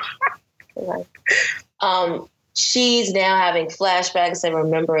 She's now having flashbacks and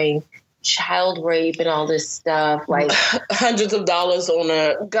remembering child rape and all this stuff, hundreds of dollars on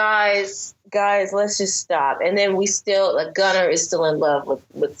a guys, let's just stop. And then Gunnar is still in love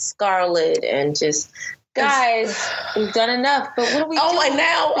with Scarlett, and just guys, we've done enough. But what do we do? And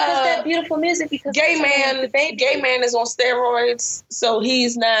now that beautiful music, because gay man is on steroids, so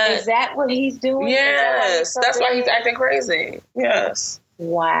he's not. Is that what he's doing? Yes, that's why he's acting crazy. Yes.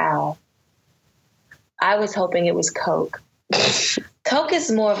 Wow. I was hoping it was coke. Coke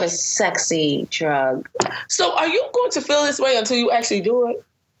is more of a sexy drug. So are you going to feel this way until you actually do it?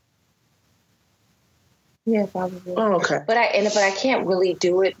 Yeah, probably. Oh, okay. But I can't really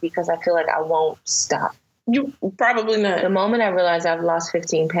do it because I feel like I won't stop. You probably not. The moment I realize I've lost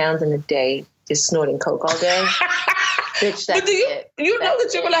 15 pounds in a day just snorting coke all day, bitch, that's but do you know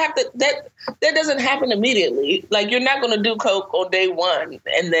that you're going to have to, that doesn't happen immediately. You're not going to do coke on day one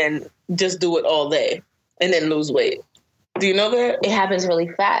and then just do it all day and then lose weight. Do you know that? It happens really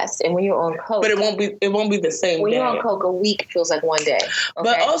fast. And when you're on coke, but it won't be the same when day. you're on coke, a week feels like one day. Okay?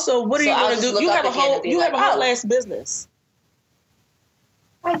 But also, what are you going to do? You have a whole ass business.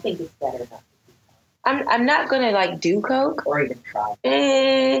 I think it's better not. I'm not going to do coke or even try.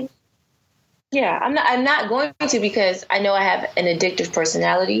 Yeah, I'm not going to, because I know I have an addictive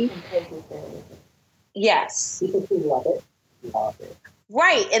personality. Yes. People who love it, love it.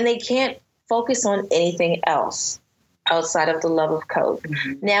 Right, and they can't focus on anything else outside of the love of coke.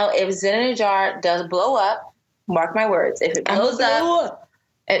 Mm-hmm. Now, if Zen in a Jar does blow up, mark my words, if it blows up,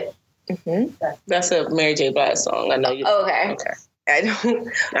 that's a Mary J. Blige song. I know you. Okay. I don't.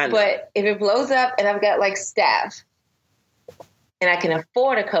 But if it blows up and I've got staff and I can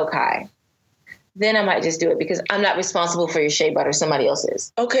afford a coke high, then I might just do it, because I'm not responsible for your shea butter. Somebody else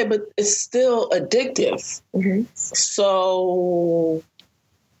is. Okay, but it's still addictive. Mm-hmm. So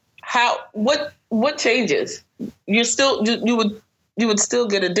what changes? You would still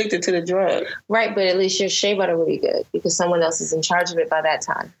get addicted to the drug. Right, but at least your shea butter will be good, because someone else is in charge of it by that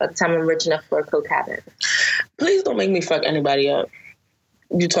time. By the time I'm rich enough for a coke habit. Please don't make me fuck anybody up.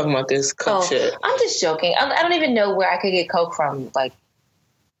 You talking about this coke shit? I'm just joking. I don't even know where I could get coke from. Like,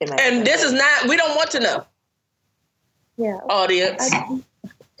 and this is not. We don't want to know. Yeah, audience.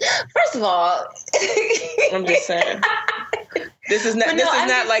 First of all, I'm just saying. This is not. But This no, is I'm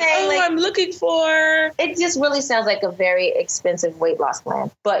not just like. saying, Oh, like, I'm looking for. It just really sounds like a very expensive weight loss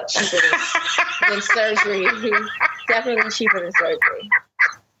plan, but cheaper than surgery. Definitely cheaper than surgery.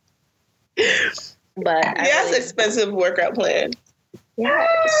 But yes, expensive workout plan. Yes.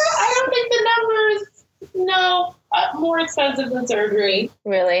 I don't think the numbers. No, more expensive than surgery.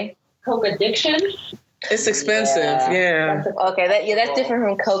 Really? Coke addiction. It's expensive. Yeah. Okay. That's different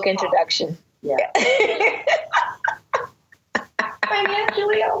from coke introduction. Yeah.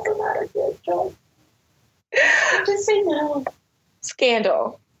 Financially, also not a good choice. Just say no.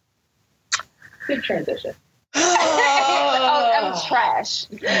 Scandal. Good transition. Oh, that was trash.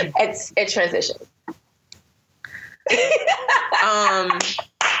 It transitioned.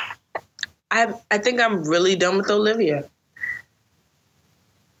 I think I'm really done with Olivia.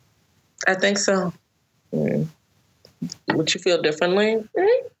 I think so. Would you feel differently?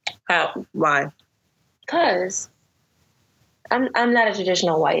 Mm-hmm. How? Why? Because I'm not a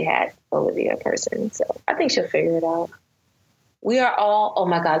traditional white hat Olivia person, so I think she'll figure it out. We are all, oh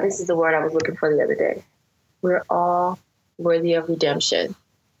my God, this is the word I was looking for the other day. We're all worthy of redemption.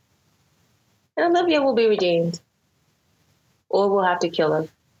 And Olivia will be redeemed. Or we'll have to kill her.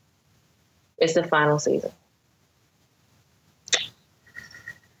 It's the final season.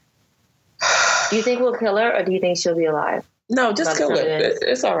 Do you think we'll kill her, or do you think she'll be alive? No, just kill her.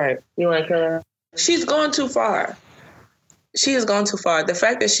 It's all right. You want to kill her? She's gone too far. She has gone too far. The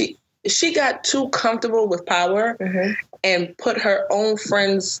fact that she got too comfortable with power and put her own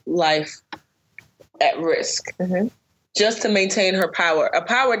friend's life at risk just to maintain her power. A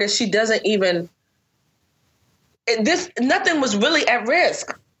power that she doesn't even... Nothing was really at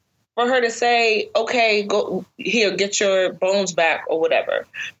risk for her to say, okay, go here, get your bones back or whatever.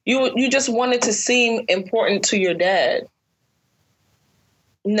 You just wanted to seem important to your dad.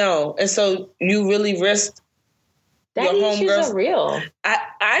 No. And so you really risked Daddy your issues homegirls. are real.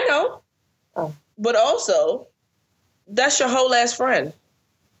 I know. Oh. But also, that's your whole ass friend.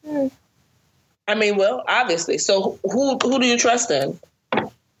 I mean, well, obviously. So who do you trust in?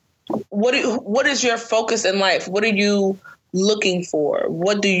 What is your focus in life? What are you looking for?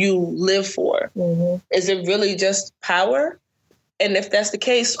 What do you live for? Is it really just power? And if that's the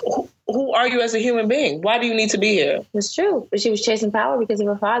case, who are you as a human being? Why do you need to be here? It's true. But she was chasing power because of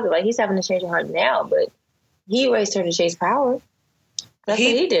her father. Like, he's having to change her heart now, but he raised her to chase power. That's what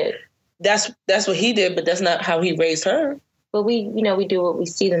he did. That's what he did, but that's not how he raised her. But we do what we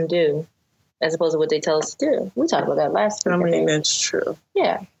see them do, as opposed to what they tell us to do. We talked about that last week. I mean, that's true.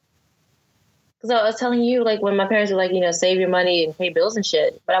 Yeah. Because I was telling you, like, when my parents were like, save your money and pay bills and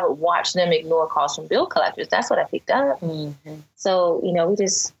shit, but I would watch them ignore calls from bill collectors. That's what I picked up. So,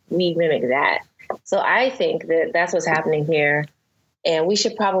 we mimic that. So I think that that's what's happening here. And we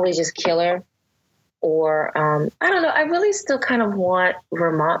should probably just kill her. Or, I don't know. I really still kind of want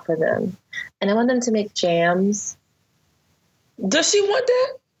Vermont for them. And I want them to make jams. Does she want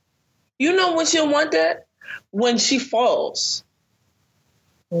that? You know when she'll want that? When she falls.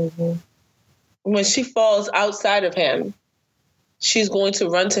 When she falls outside of him, she's going to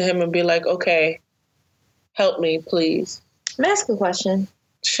run to him and be like, okay, help me, please. May I ask a question?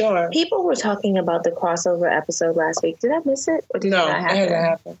 Sure. People were talking about the crossover episode last week. Did I miss it? Or did it not happen? No, it hasn't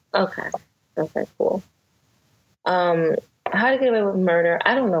happened. Okay, cool. How to Get Away with Murder.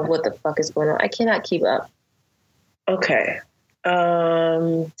 I don't know what the fuck is going on. I cannot keep up. Okay.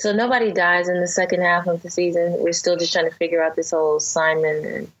 So nobody dies in the second half of the season. We're still just trying to figure out this whole Simon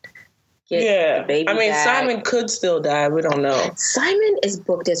and get the baby back. Simon could still die. We don't know. Simon is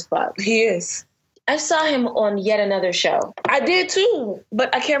booked as fuck. He is. I saw him on yet another show. I did too,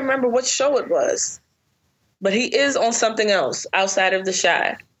 but I can't remember what show it was. But he is on something else outside of The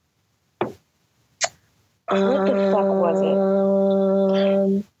Chi. What the fuck was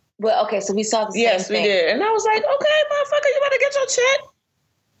it? Well, okay, so we saw the same Yes, we thing. did. And I was like, okay, motherfucker, you better get your check.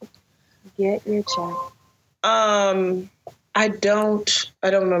 Get your check. I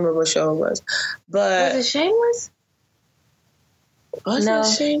don't remember what show it was. But Was it Shameless? Was it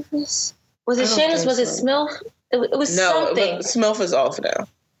Shameless? Was it Shameless? Was it Smilf? It was something. Smilf is off now.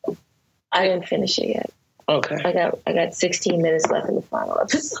 I didn't finish it yet. Okay. I got 16 minutes left in the final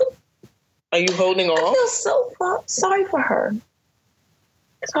episode. Are you holding on? I feel so sorry for her.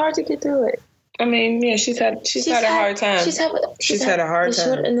 It's hard to get through it. I mean, yeah, she's had a hard time. She's had a hard time.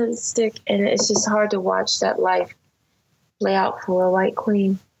 The short end of the stick, and it's just hard to watch that life play out for a white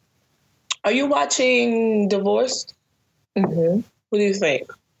queen. Are you watching Divorced? Mm-hmm. What do you think?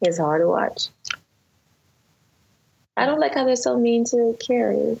 It's hard to watch. I don't like how they're so mean to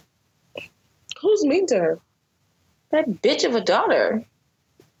Carrie. Who's mean to her? That bitch of a daughter.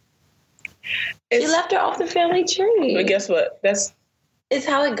 She left her off the family tree. But guess what? It's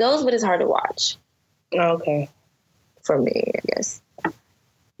how it goes, but it's hard to watch. Okay. For me, I guess.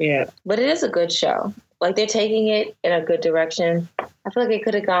 Yeah. But it is a good show. Like, they're taking it in a good direction. I feel like it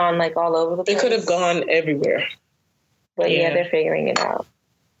could have gone, like, all over the place. It could have gone everywhere. But yeah, they're figuring it out.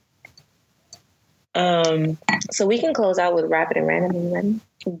 So we can close out with rapid and random. Are you ready?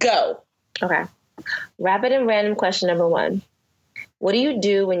 Go. Okay. Rapid and random question number 1. What do you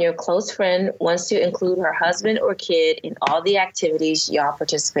do when your close friend wants to include her husband or kid in all the activities y'all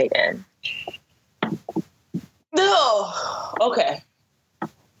participate in? No. Okay.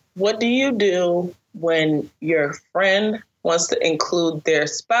 What do you do when your friend wants to include their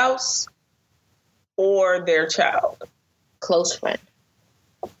spouse or their child? Close friend.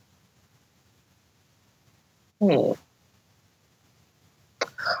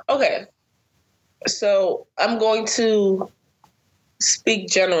 Okay. So I'm going to speak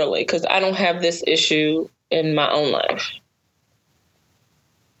generally because I don't have this issue in my own life.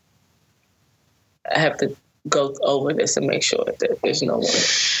 I have to go over this and make sure that there's no one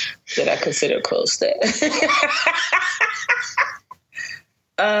that I consider close to.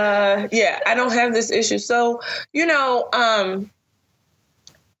 Yeah, I don't have this issue. So,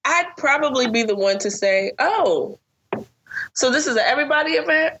 I'd probably be the one to say, oh, so this is an everybody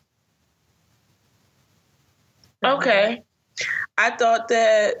event? Okay. I thought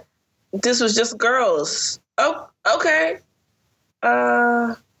that this was just girls. Oh, okay.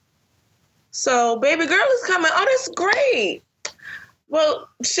 So baby girl is coming. Oh, that's great. Well,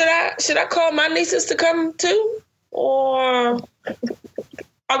 should I call my nieces to come too? Or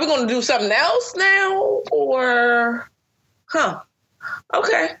are we going to do something else now? Or,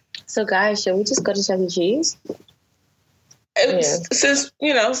 okay. So guys, should we just go to Chuck E. Cheese? Since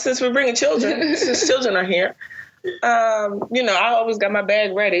we're bringing children, since children are here, I always got my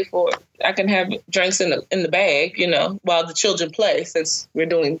bag ready I can have drinks in the bag, while the children play, since we're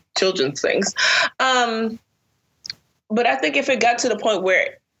doing children's things. But I think if it got to the point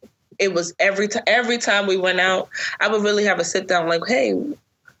where it was every time we went out, I would really have a sit down like, hey,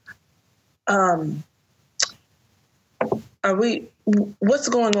 what's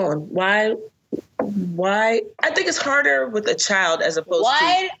going on? Why? I think it's harder with a child as opposed to...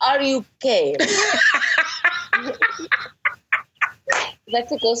 Why are you gay?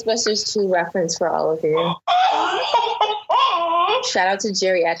 That's a Ghostbusters 2 reference for all of you. Shout out to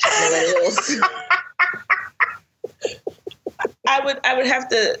geriatric millennials. I would have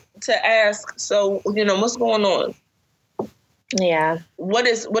to ask, so, what's going on? Yeah. What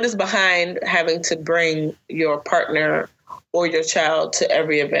is behind having to bring your partner or your child to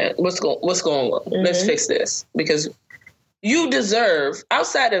every event? What's going on? Mm-hmm. Let's fix this, because you deserve,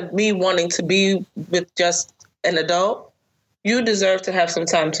 outside of me wanting to be with just an adult, you deserve to have some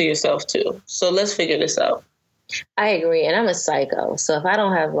time to yourself too. So let's figure this out. I agree. And I'm a psycho. So if I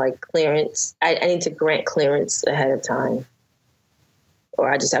don't have clearance, I need to grant clearance ahead of time,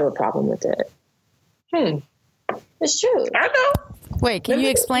 or I just have a problem with it. It's true. I know. Wait, can you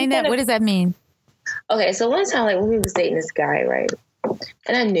explain that? What does that mean? Okay, so one time, when we was dating this guy, right?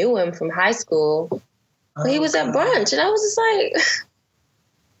 And I knew him from high school. But he was at brunch, and I was just like,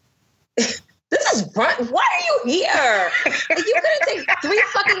 this is brunch? Why are you here? You couldn't take 3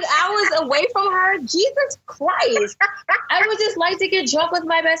 fucking hours away from her? Jesus Christ. I would just like to get drunk with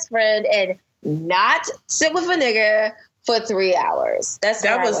my best friend and not sit with a nigga for 3 hours.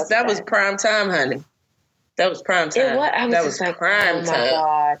 That was prime time, honey. That was prime time. That was prime time. Oh my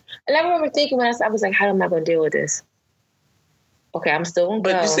God. And I remember thinking when I was like, how am I going to deal with this? Okay, I'm still going to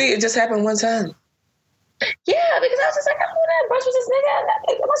go. But you see, it just happened one time. Yeah, because I was just like, I don't want to have brunch with this nigga.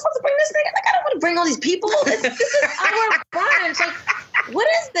 Am I supposed to bring this nigga? I don't want to bring all these people. This is our brunch. What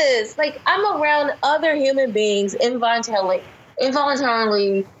is this? I'm around other human beings involuntarily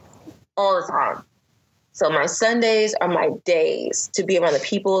all the time. So my Sundays are my days to be around the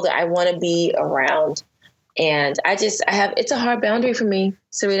people that I want to be around. And it's a hard boundary for me,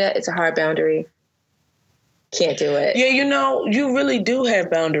 Sarita. It's a hard boundary. Can't do it. Yeah, you really do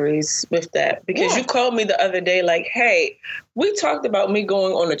have boundaries with that, because you called me the other day like, hey, we talked about me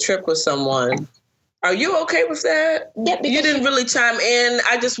going on a trip with someone. Are you okay with that? Yeah, you didn't really chime in.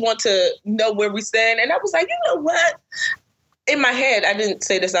 I just want to know where we stand. And I was like, you know what? In my head, I didn't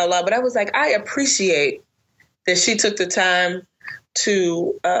say this out loud, but I was like, I appreciate that she took the time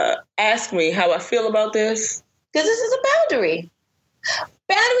to ask me how I feel about this. Because this is a boundary.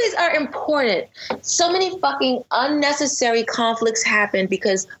 Boundaries Boundaries are important. So many fucking unnecessary conflicts happen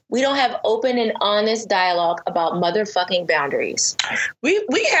because we don't have open and honest dialogue about motherfucking boundaries.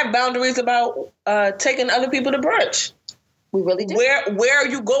 We have boundaries about taking other people to brunch. We really do. Where are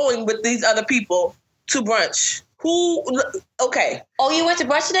you going with these other people to brunch? Who? Okay. Oh, you went to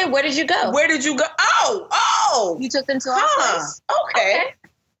brunch today? Where did you go? Where did you go? Oh. You took them to our place? Okay.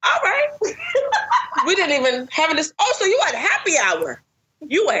 All right. We didn't even have this. Oh, so you had happy hour.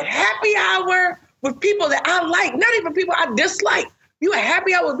 You had happy hour with people that I like, not even people I dislike. You had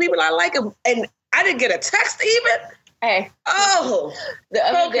happy hour with people I like, and I didn't get a text even. Hey. Oh. The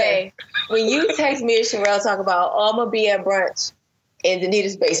other day, when you text me and Sherelle talk about, I'm going to be at brunch in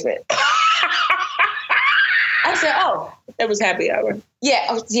Danita's basement. I said, oh. It was happy hour. Yeah.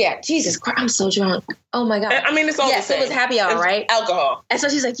 Oh, yeah. Jesus Christ. I'm so drunk. Oh, my God. I mean, it's all the same. Yes, it was happy hour, right? Alcohol. And so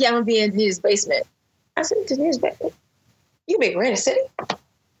she's like, yeah, I'm going to be in Danita's basement. I said, Danita's basement? You be in Granite City?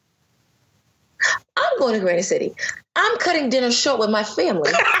 I'm going to Granite City. I'm cutting dinner short with my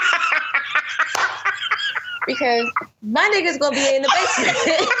family. Because my nigga's going to be in the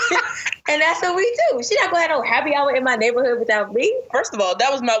basement. And that's what we do. She's not going to have no happy hour in my neighborhood without me. First of all,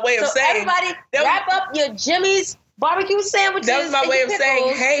 that was my way of saying. Everybody wrap up your Jimmy's barbecue sandwiches. That was my way of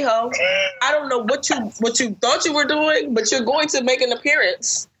saying, hey, ho, I don't know what you thought you were doing, but you're going to make an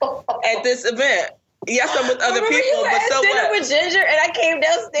appearance at this event. Yes, I'm with other people, but so what? With Ginger, and I came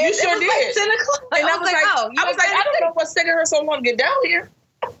downstairs. You sure did. Like 10 o'clock. And I was like, I don't know what's taking her so long to get down here.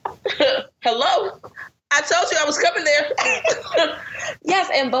 Hello. I told you I was coming there.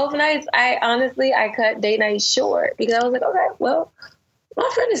 Yes, and both nights, I cut date night short because I was like, okay, well, my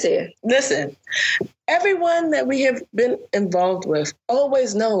friend is here. Listen, everyone that we have been involved with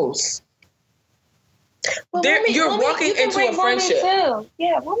always knows. Well, you're walking into a friendship. Too.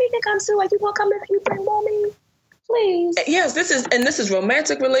 Yeah, Mommy can come too. Like, you want to come if you bring Mommy, please. Yes, this is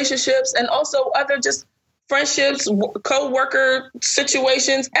romantic relationships and also other just friendships, co-worker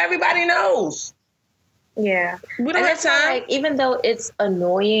situations. Everybody knows. Yeah. We don't have time. Like, even though it's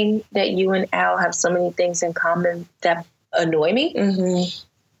annoying that you and Al have so many things in common that annoy me,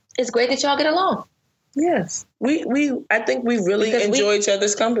 it's great that y'all get along. Yes. I think we really enjoy each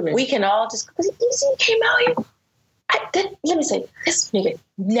other's company. We can all just, because he came out here. Let me say, this nigga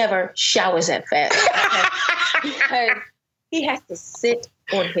never showers that fast. Because he has to sit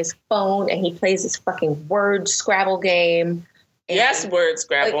on his phone and he plays his fucking word Scrabble game. Yes, word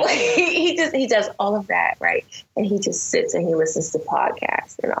Scrabble. Like, he does all of that, right? And he just sits and he listens to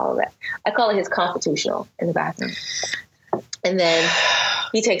podcasts and all of that. I call it his constitutional in the bathroom. And then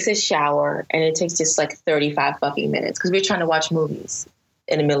he takes his shower and it takes just like 35 fucking minutes because we're trying to watch movies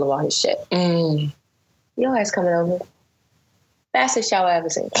in the middle of all his shit. Your ass coming over. Fastest shower I ever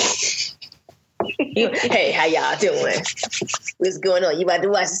seen. Hey, how y'all doing? What's going on? You about to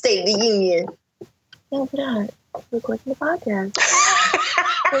watch the State of the Union? No, we're not. We're recording the podcast.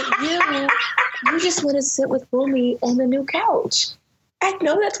 But you just want to sit with Boomy on the new couch. I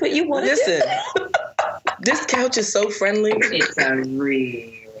know that's what you want to do. Listen, this couch is so friendly. It's a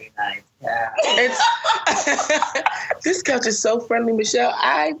really nice couch. This couch is so friendly, Michelle.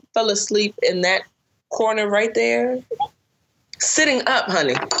 I fell asleep in that corner right there, sitting up,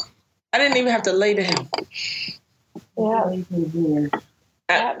 honey. I didn't even have to lay down. Yeah.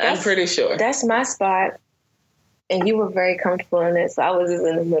 I'm pretty sure. That's my spot. And you were very comfortable in it, so I was just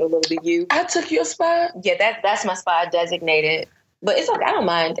in the middle of the U. I took your spot? Yeah, that's my spot designated. But it's okay. I don't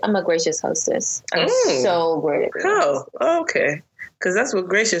mind. I'm a gracious hostess. I'm so great at it. Oh, okay. Because that's what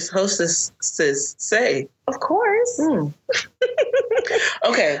gracious hostesses say. Of course.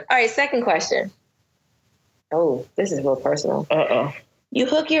 Okay. All right, second question. Oh, this is real personal. Uh-oh. You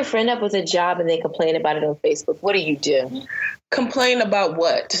hook your friend up with a job and they complain about it on Facebook. What do? Complain about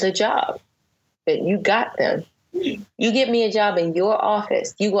what? The job. That you got them. You get me a job in your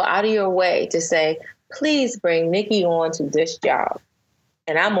office. You go out of your way to say, please bring Nikki on to this job.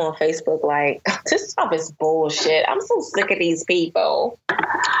 And I'm on Facebook like, this job is bullshit. I'm so sick of these people.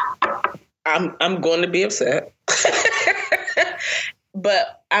 I'm going to be upset.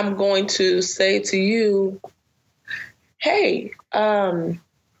 But I'm going to say to you, hey,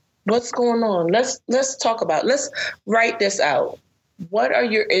 what's going on? Let's talk about, let's write this out. What are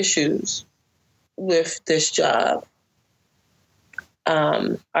your issues with this job?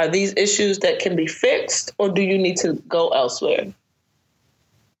 Are these issues that can be fixed, or do you need to go elsewhere?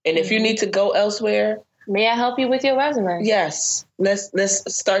 And if you need to go elsewhere, may I help you with your resume? Yes. Let's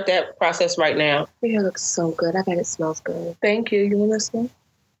start that process right now. Your hair looks so good. I bet it smells good. Thank you. You want to smell?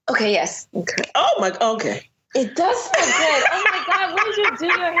 Okay, yes. Okay. Oh my. Okay. It does smell good. Oh my God, what did you do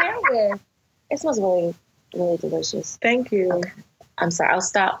your hair with? It smells really, really delicious. Thank you. Okay. I'm sorry, I'll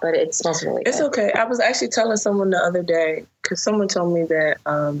stop, but it smells really good. It's okay. I was actually telling someone the other day, because someone told me that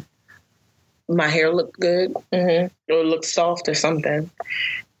my hair looked good or looked soft or something.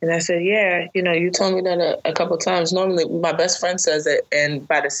 And I said, yeah, you told me that a couple of times. Normally, my best friend says it. And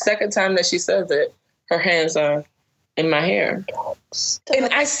by the second time that she says it, her hands are in my hair. Stop.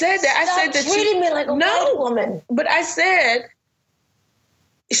 And I said that. I said that treating me like a white woman. But I said,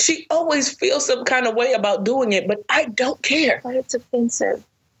 she always feels some kind of way about doing it, but I don't care. But it's offensive.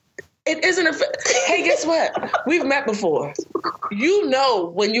 It isn't offensive. Hey, guess what? We've met before. You know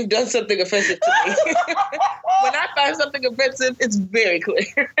when you've done something offensive to me. When I find something offensive, it's very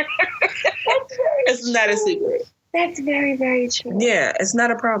clear. It's not a secret. That's very, very true. Yeah, it's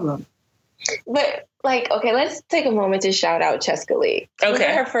not a problem. But, okay, let's take a moment to shout out Cheska Lee. Okay. Look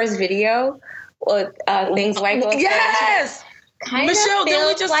at her first video with things white girls. Yes! Michelle, didn't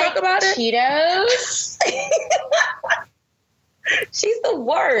we just talk about it? Cheetos. She's the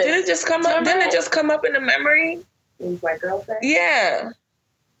worst. Didn't it just come up? Didn't it just come up in the memory? Things white girls say? Yeah.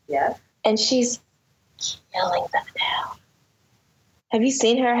 Yeah. And she's killing them now. Have you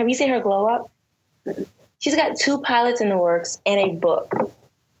seen her? Have you seen her glow up? She's got 2 pilots in the works and a book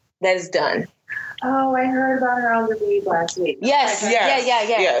that is done. Oh, I heard about her on the Weed last week. Yes.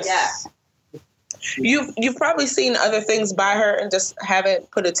 Yes. You've probably seen other things by her and just haven't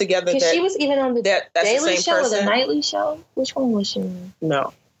put it together. Because she was even on the that's Daily the same Show person. or the Nightly Show. Which one was she on?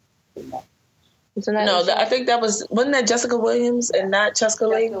 No. No, I think wasn't that Jessica Williams and not Cheska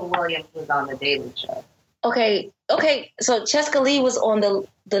Lee? Jessica Williams was on the Daily Show. Okay. So Cheska Lee was on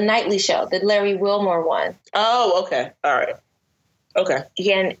the Nightly Show, the Larry Wilmore one. Oh, okay. All right. Okay.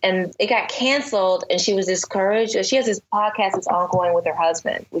 Yeah, and it got canceled, and she was discouraged. She has this podcast that's ongoing with her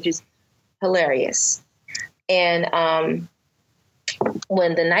husband, which is hilarious. And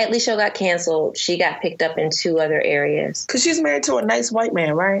when the Nightly Show got canceled, she got picked up in 2 other areas. Because she's married to a nice white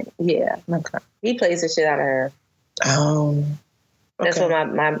man, right? Yeah. Okay. He plays the shit out of her. Oh. Okay. That's why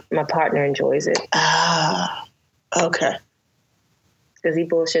my partner enjoys it. Ah. Okay. Because he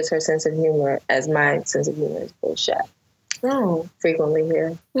bullshits her sense of humor as my sense of humor is bullshit. Oh. Frequently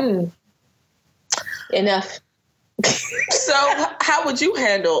here. Enough. So how would you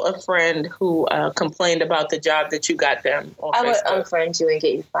handle a friend who complained about the job that you got them on I would Facebook? unfriend you and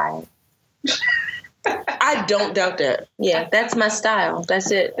get you fired. I don't doubt that. Yeah, that's my style.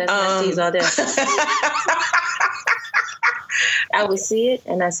 That's it. That's my C's all day. I would see it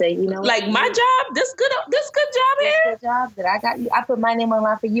and I say, you know, like my job, this good job here. This good job that I got you. I put my name on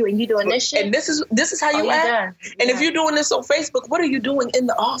line for you, and you doing this shit. And this is how you act. And if you're doing this on Facebook, what are you doing in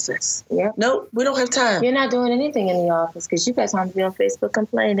the office? Yeah. No, we don't have time. You're not doing anything in the office because you got time to be on Facebook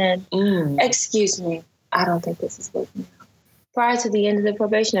complaining. Excuse me, I don't think this is working out. Prior to the end of the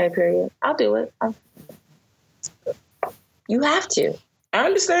probationary period, I'll do it. You have to. I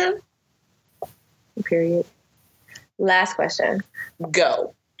understand. Period. Last question.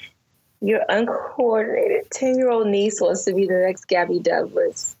 Go. Your uncoordinated 10-year-old niece wants to be the next Gabby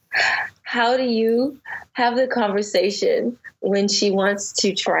Douglas. How do you have the conversation when she wants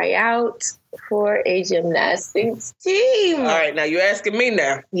to try out for a gymnastics team? All right, now you're asking me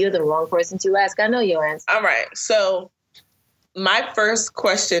now. You're the wrong person to ask. I know your answer. All right. So my first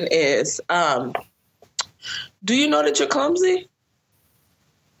question is, do you know that you're clumsy?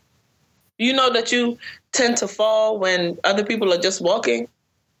 You know that you tend to fall when other people are just walking?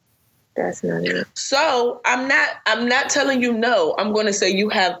 That's not it. So I'm not telling you no. I'm going to say you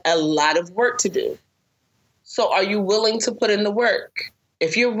have a lot of work to do. So are you willing to put in the work?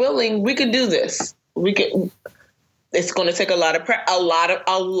 If you're willing, we can do this. It's going to take a lot of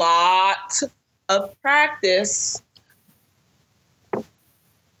practice.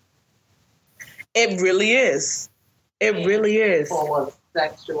 It really is. It really is. Full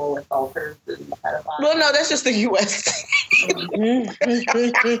sexual assaulters and pedophiles. Well, no, that's just the U.S.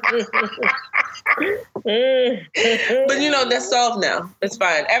 But that's solved now. It's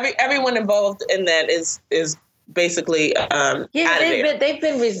fine. Everyone involved in that is basically out of there. They've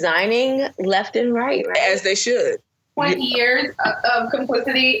been resigning left and right, as they should. 20 years of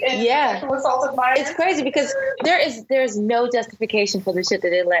complicity in sexual assault of minors. It's crazy because there's no justification for the shit that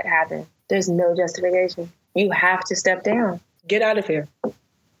they let happen. There's no justification. You have to step down. Get out of here.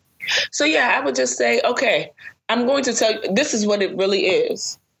 So I would just say, okay, I'm going to tell you, this is what it really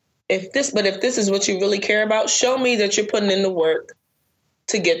is. If this is what you really care about, show me that you're putting in the work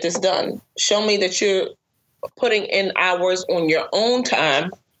to get this done. Show me that you're putting in hours on your own time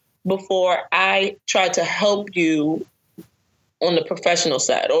before I try to help you on the professional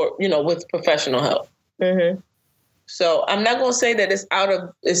side or, with professional help. Mm-hmm. So I'm not going to say that it's out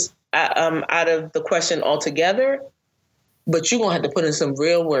of the question altogether. but you're going to have to put in some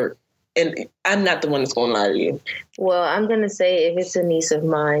real work. And I'm not the one that's going to lie to you. Well, I'm going to say if it's a niece of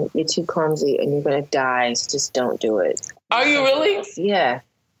mine, you're too clumsy and you're going to die. So just don't do it. Are you really? Yeah.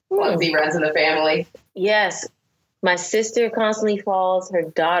 Clumsy runs in the family. Yes. My sister constantly falls. Her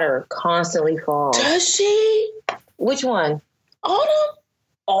daughter constantly falls. Does she? Which one? Autumn?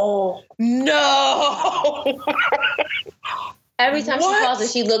 Oh, no. Every time she falls and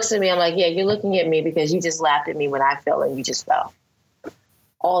she looks at me, I'm like, yeah, you're looking at me because you just laughed at me when I fell and you just fell.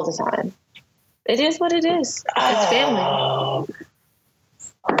 All the time. It is what it is. It's family.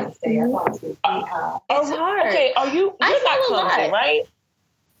 It's hard. Okay, you're not clumsy, right?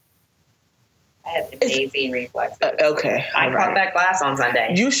 I had amazing reflexes. Okay. I caught that glass on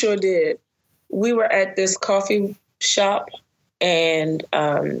Sunday. You sure did. We were at this coffee shop and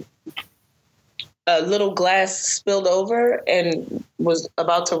a little glass spilled over and was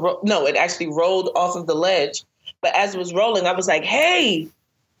about to it actually rolled off of the ledge. But as it was rolling, I was like, hey.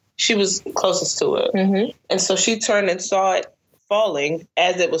 She was closest to it. Mm-hmm. And so she turned and saw it falling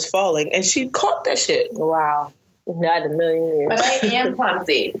as it was falling, and she caught that shit. Wow. Not a million years. But I am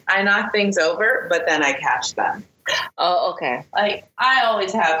clumsy. I knock things over, but then I catch them. Oh, okay. Like, I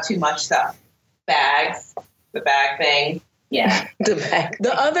always have too much stuff. Bags, the bag thing. Yeah. The bag.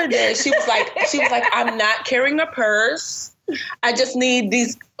 The other day, she was like, I'm not carrying a purse. I just need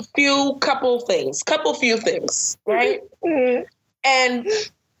these few things, right? Mm-hmm. And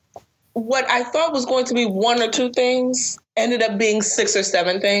what I thought was going to be one or two things ended up being 6 or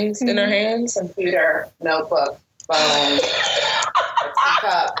 7 things in her hands. Computer, notebook, phone, a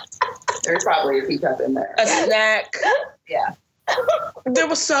teacup. There's probably a teacup in there. A snack. Yeah. There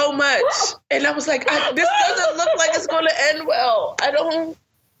was so much. And I was like, this doesn't look like it's going to end well.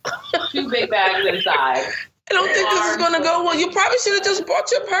 2 big bags inside. I don't think this is going to go well. You probably should have just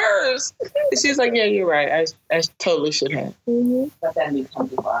brought your purse. And she's like, yeah, you're right. I totally should have. Mm-hmm. But then we come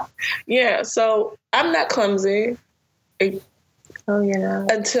to class. Yeah, so I'm not clumsy. Oh, you're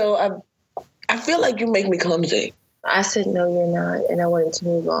not? Until I feel like you make me clumsy. I said, no, you're not. And I wanted to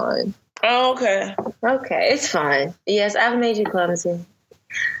move on. Oh, okay. Okay, it's fine. Yes, I've made you clumsy.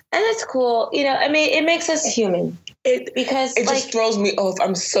 And it's cool. It makes us human. It just throws me off.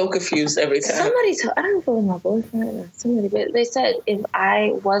 I'm so confused every time. Somebody told, I don't know if it was my boyfriend or somebody, but they said if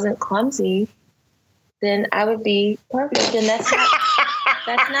I wasn't clumsy, then I would be perfect. And that's not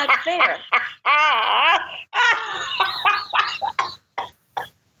fair.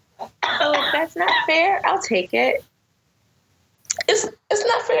 So if that's not fair, I'll take it. It's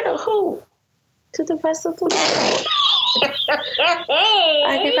not fair to who? To the rest of the world.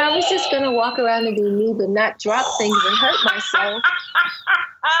 Like if I was just gonna walk around and be me, but not drop things and hurt myself.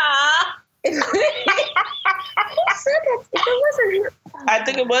 Who said that? If it wasn't him, I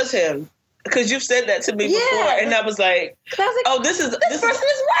think it was him because you've said that to me before, and I was like, "Oh, this person is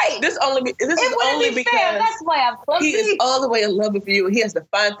right." This is only because fair. That's why I'm clumsy. He is all the way in love with you. He has to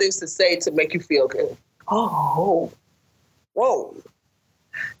find things to say to make you feel good. Oh, whoa.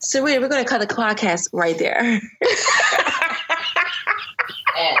 So we're going to cut the podcast right there.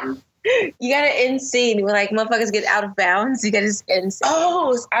 And you got to end scene. We're like, motherfuckers get out of bounds. You got to just end scene.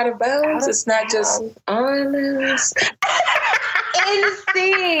 Oh, it's out of bounds. It's not just honest. End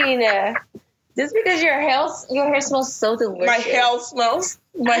scene. Just because your hair smells so delicious. My hair smells.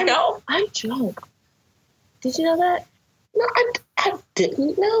 I'm drunk. Did you know that? No, I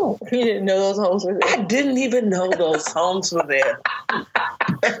didn't know. You didn't know those homes were there? I didn't even know those homes were there.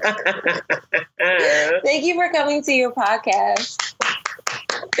 Thank you for coming to your podcast.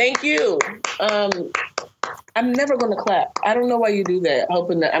 Thank you. I'm never going to clap. I don't know why you do that,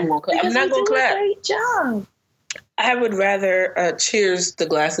 hoping that I'm going to clap. I'm not going to clap. Great job. I would rather cheers the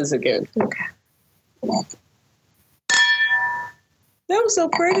glasses again. Okay. That was so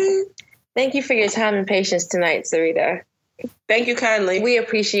pretty. Thank you for your time and patience tonight, Sarita. Thank you kindly. We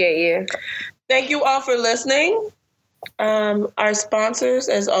appreciate you. Thank you all for listening. Our sponsors,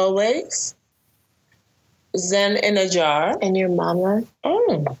 as always, Zen in a Jar. And your mama.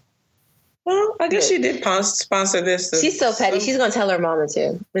 Oh. Well, I guess she did sponsor this. She's so petty. She's going to tell her mama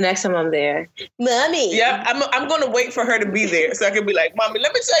too. The next time I'm there. Mommy. Yeah, I'm going to wait for her to be there so I can be like, Mommy,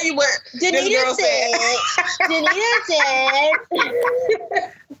 let me tell you what this girl said. Janita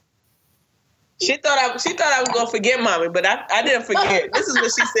said. She thought I was going to forget Mommy, but I didn't forget. This is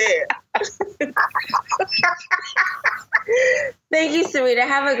what she said. Thank you, Sarita.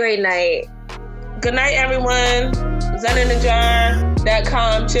 Have a great night. Good night, everyone.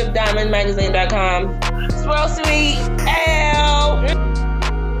 ZeninAjar.com, ChipDiamondMagazine.com. Swirl Sweet. L.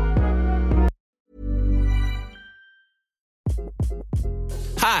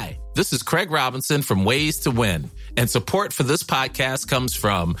 Hi, this is Craig Robinson from Ways to Win, And support for this podcast comes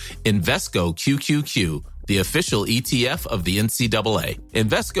from Invesco QQQ, the official ETF of the NCAA.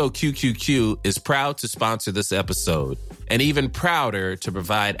 Invesco QQQ is proud to sponsor this episode and even prouder to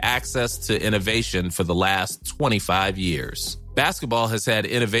provide access to innovation for the last 25 years. Basketball has had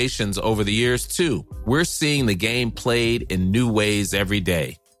innovations over the years, too. We're seeing the game played in new ways every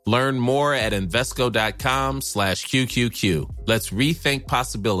day. Learn more at Invesco.com/QQQ. Let's rethink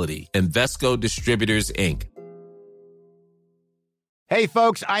possibility. Invesco Distributors, Inc. Hey,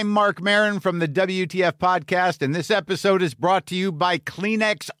 folks, I'm Mark Maron from the WTF Podcast, and this episode is brought to you by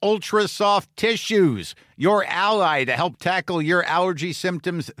Kleenex Ultra Soft Tissues, your ally to help tackle your allergy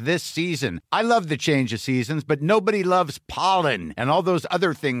symptoms this season. I love the change of seasons, but nobody loves pollen and all those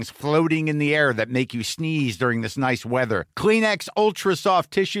other things floating in the air that make you sneeze during this nice weather. Kleenex Ultra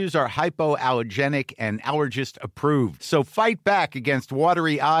Soft Tissues are hypoallergenic and allergist approved, so fight back against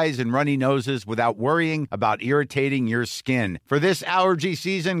watery eyes and runny noses without worrying about irritating your skin. For this allergy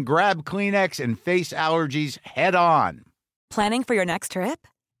season, grab Kleenex and face allergies head on. Planning for your next trip?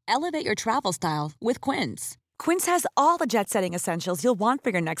 Elevate your travel style with Quince. Quince has all the jet-setting essentials you'll want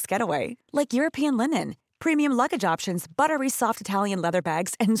for your next getaway, like European linen, premium luggage options, buttery soft Italian leather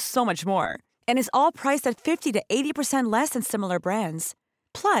bags, and so much more. And is all priced at 50 to 80% less than similar brands.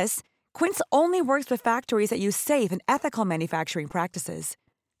 Plus, Quince only works with factories that use safe and ethical manufacturing practices.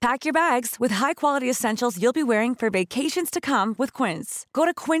 Pack your bags with high-quality essentials you'll be wearing for vacations to come with Quince. Go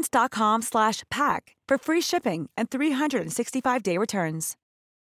to quince.com/pack for free shipping and 365-day returns.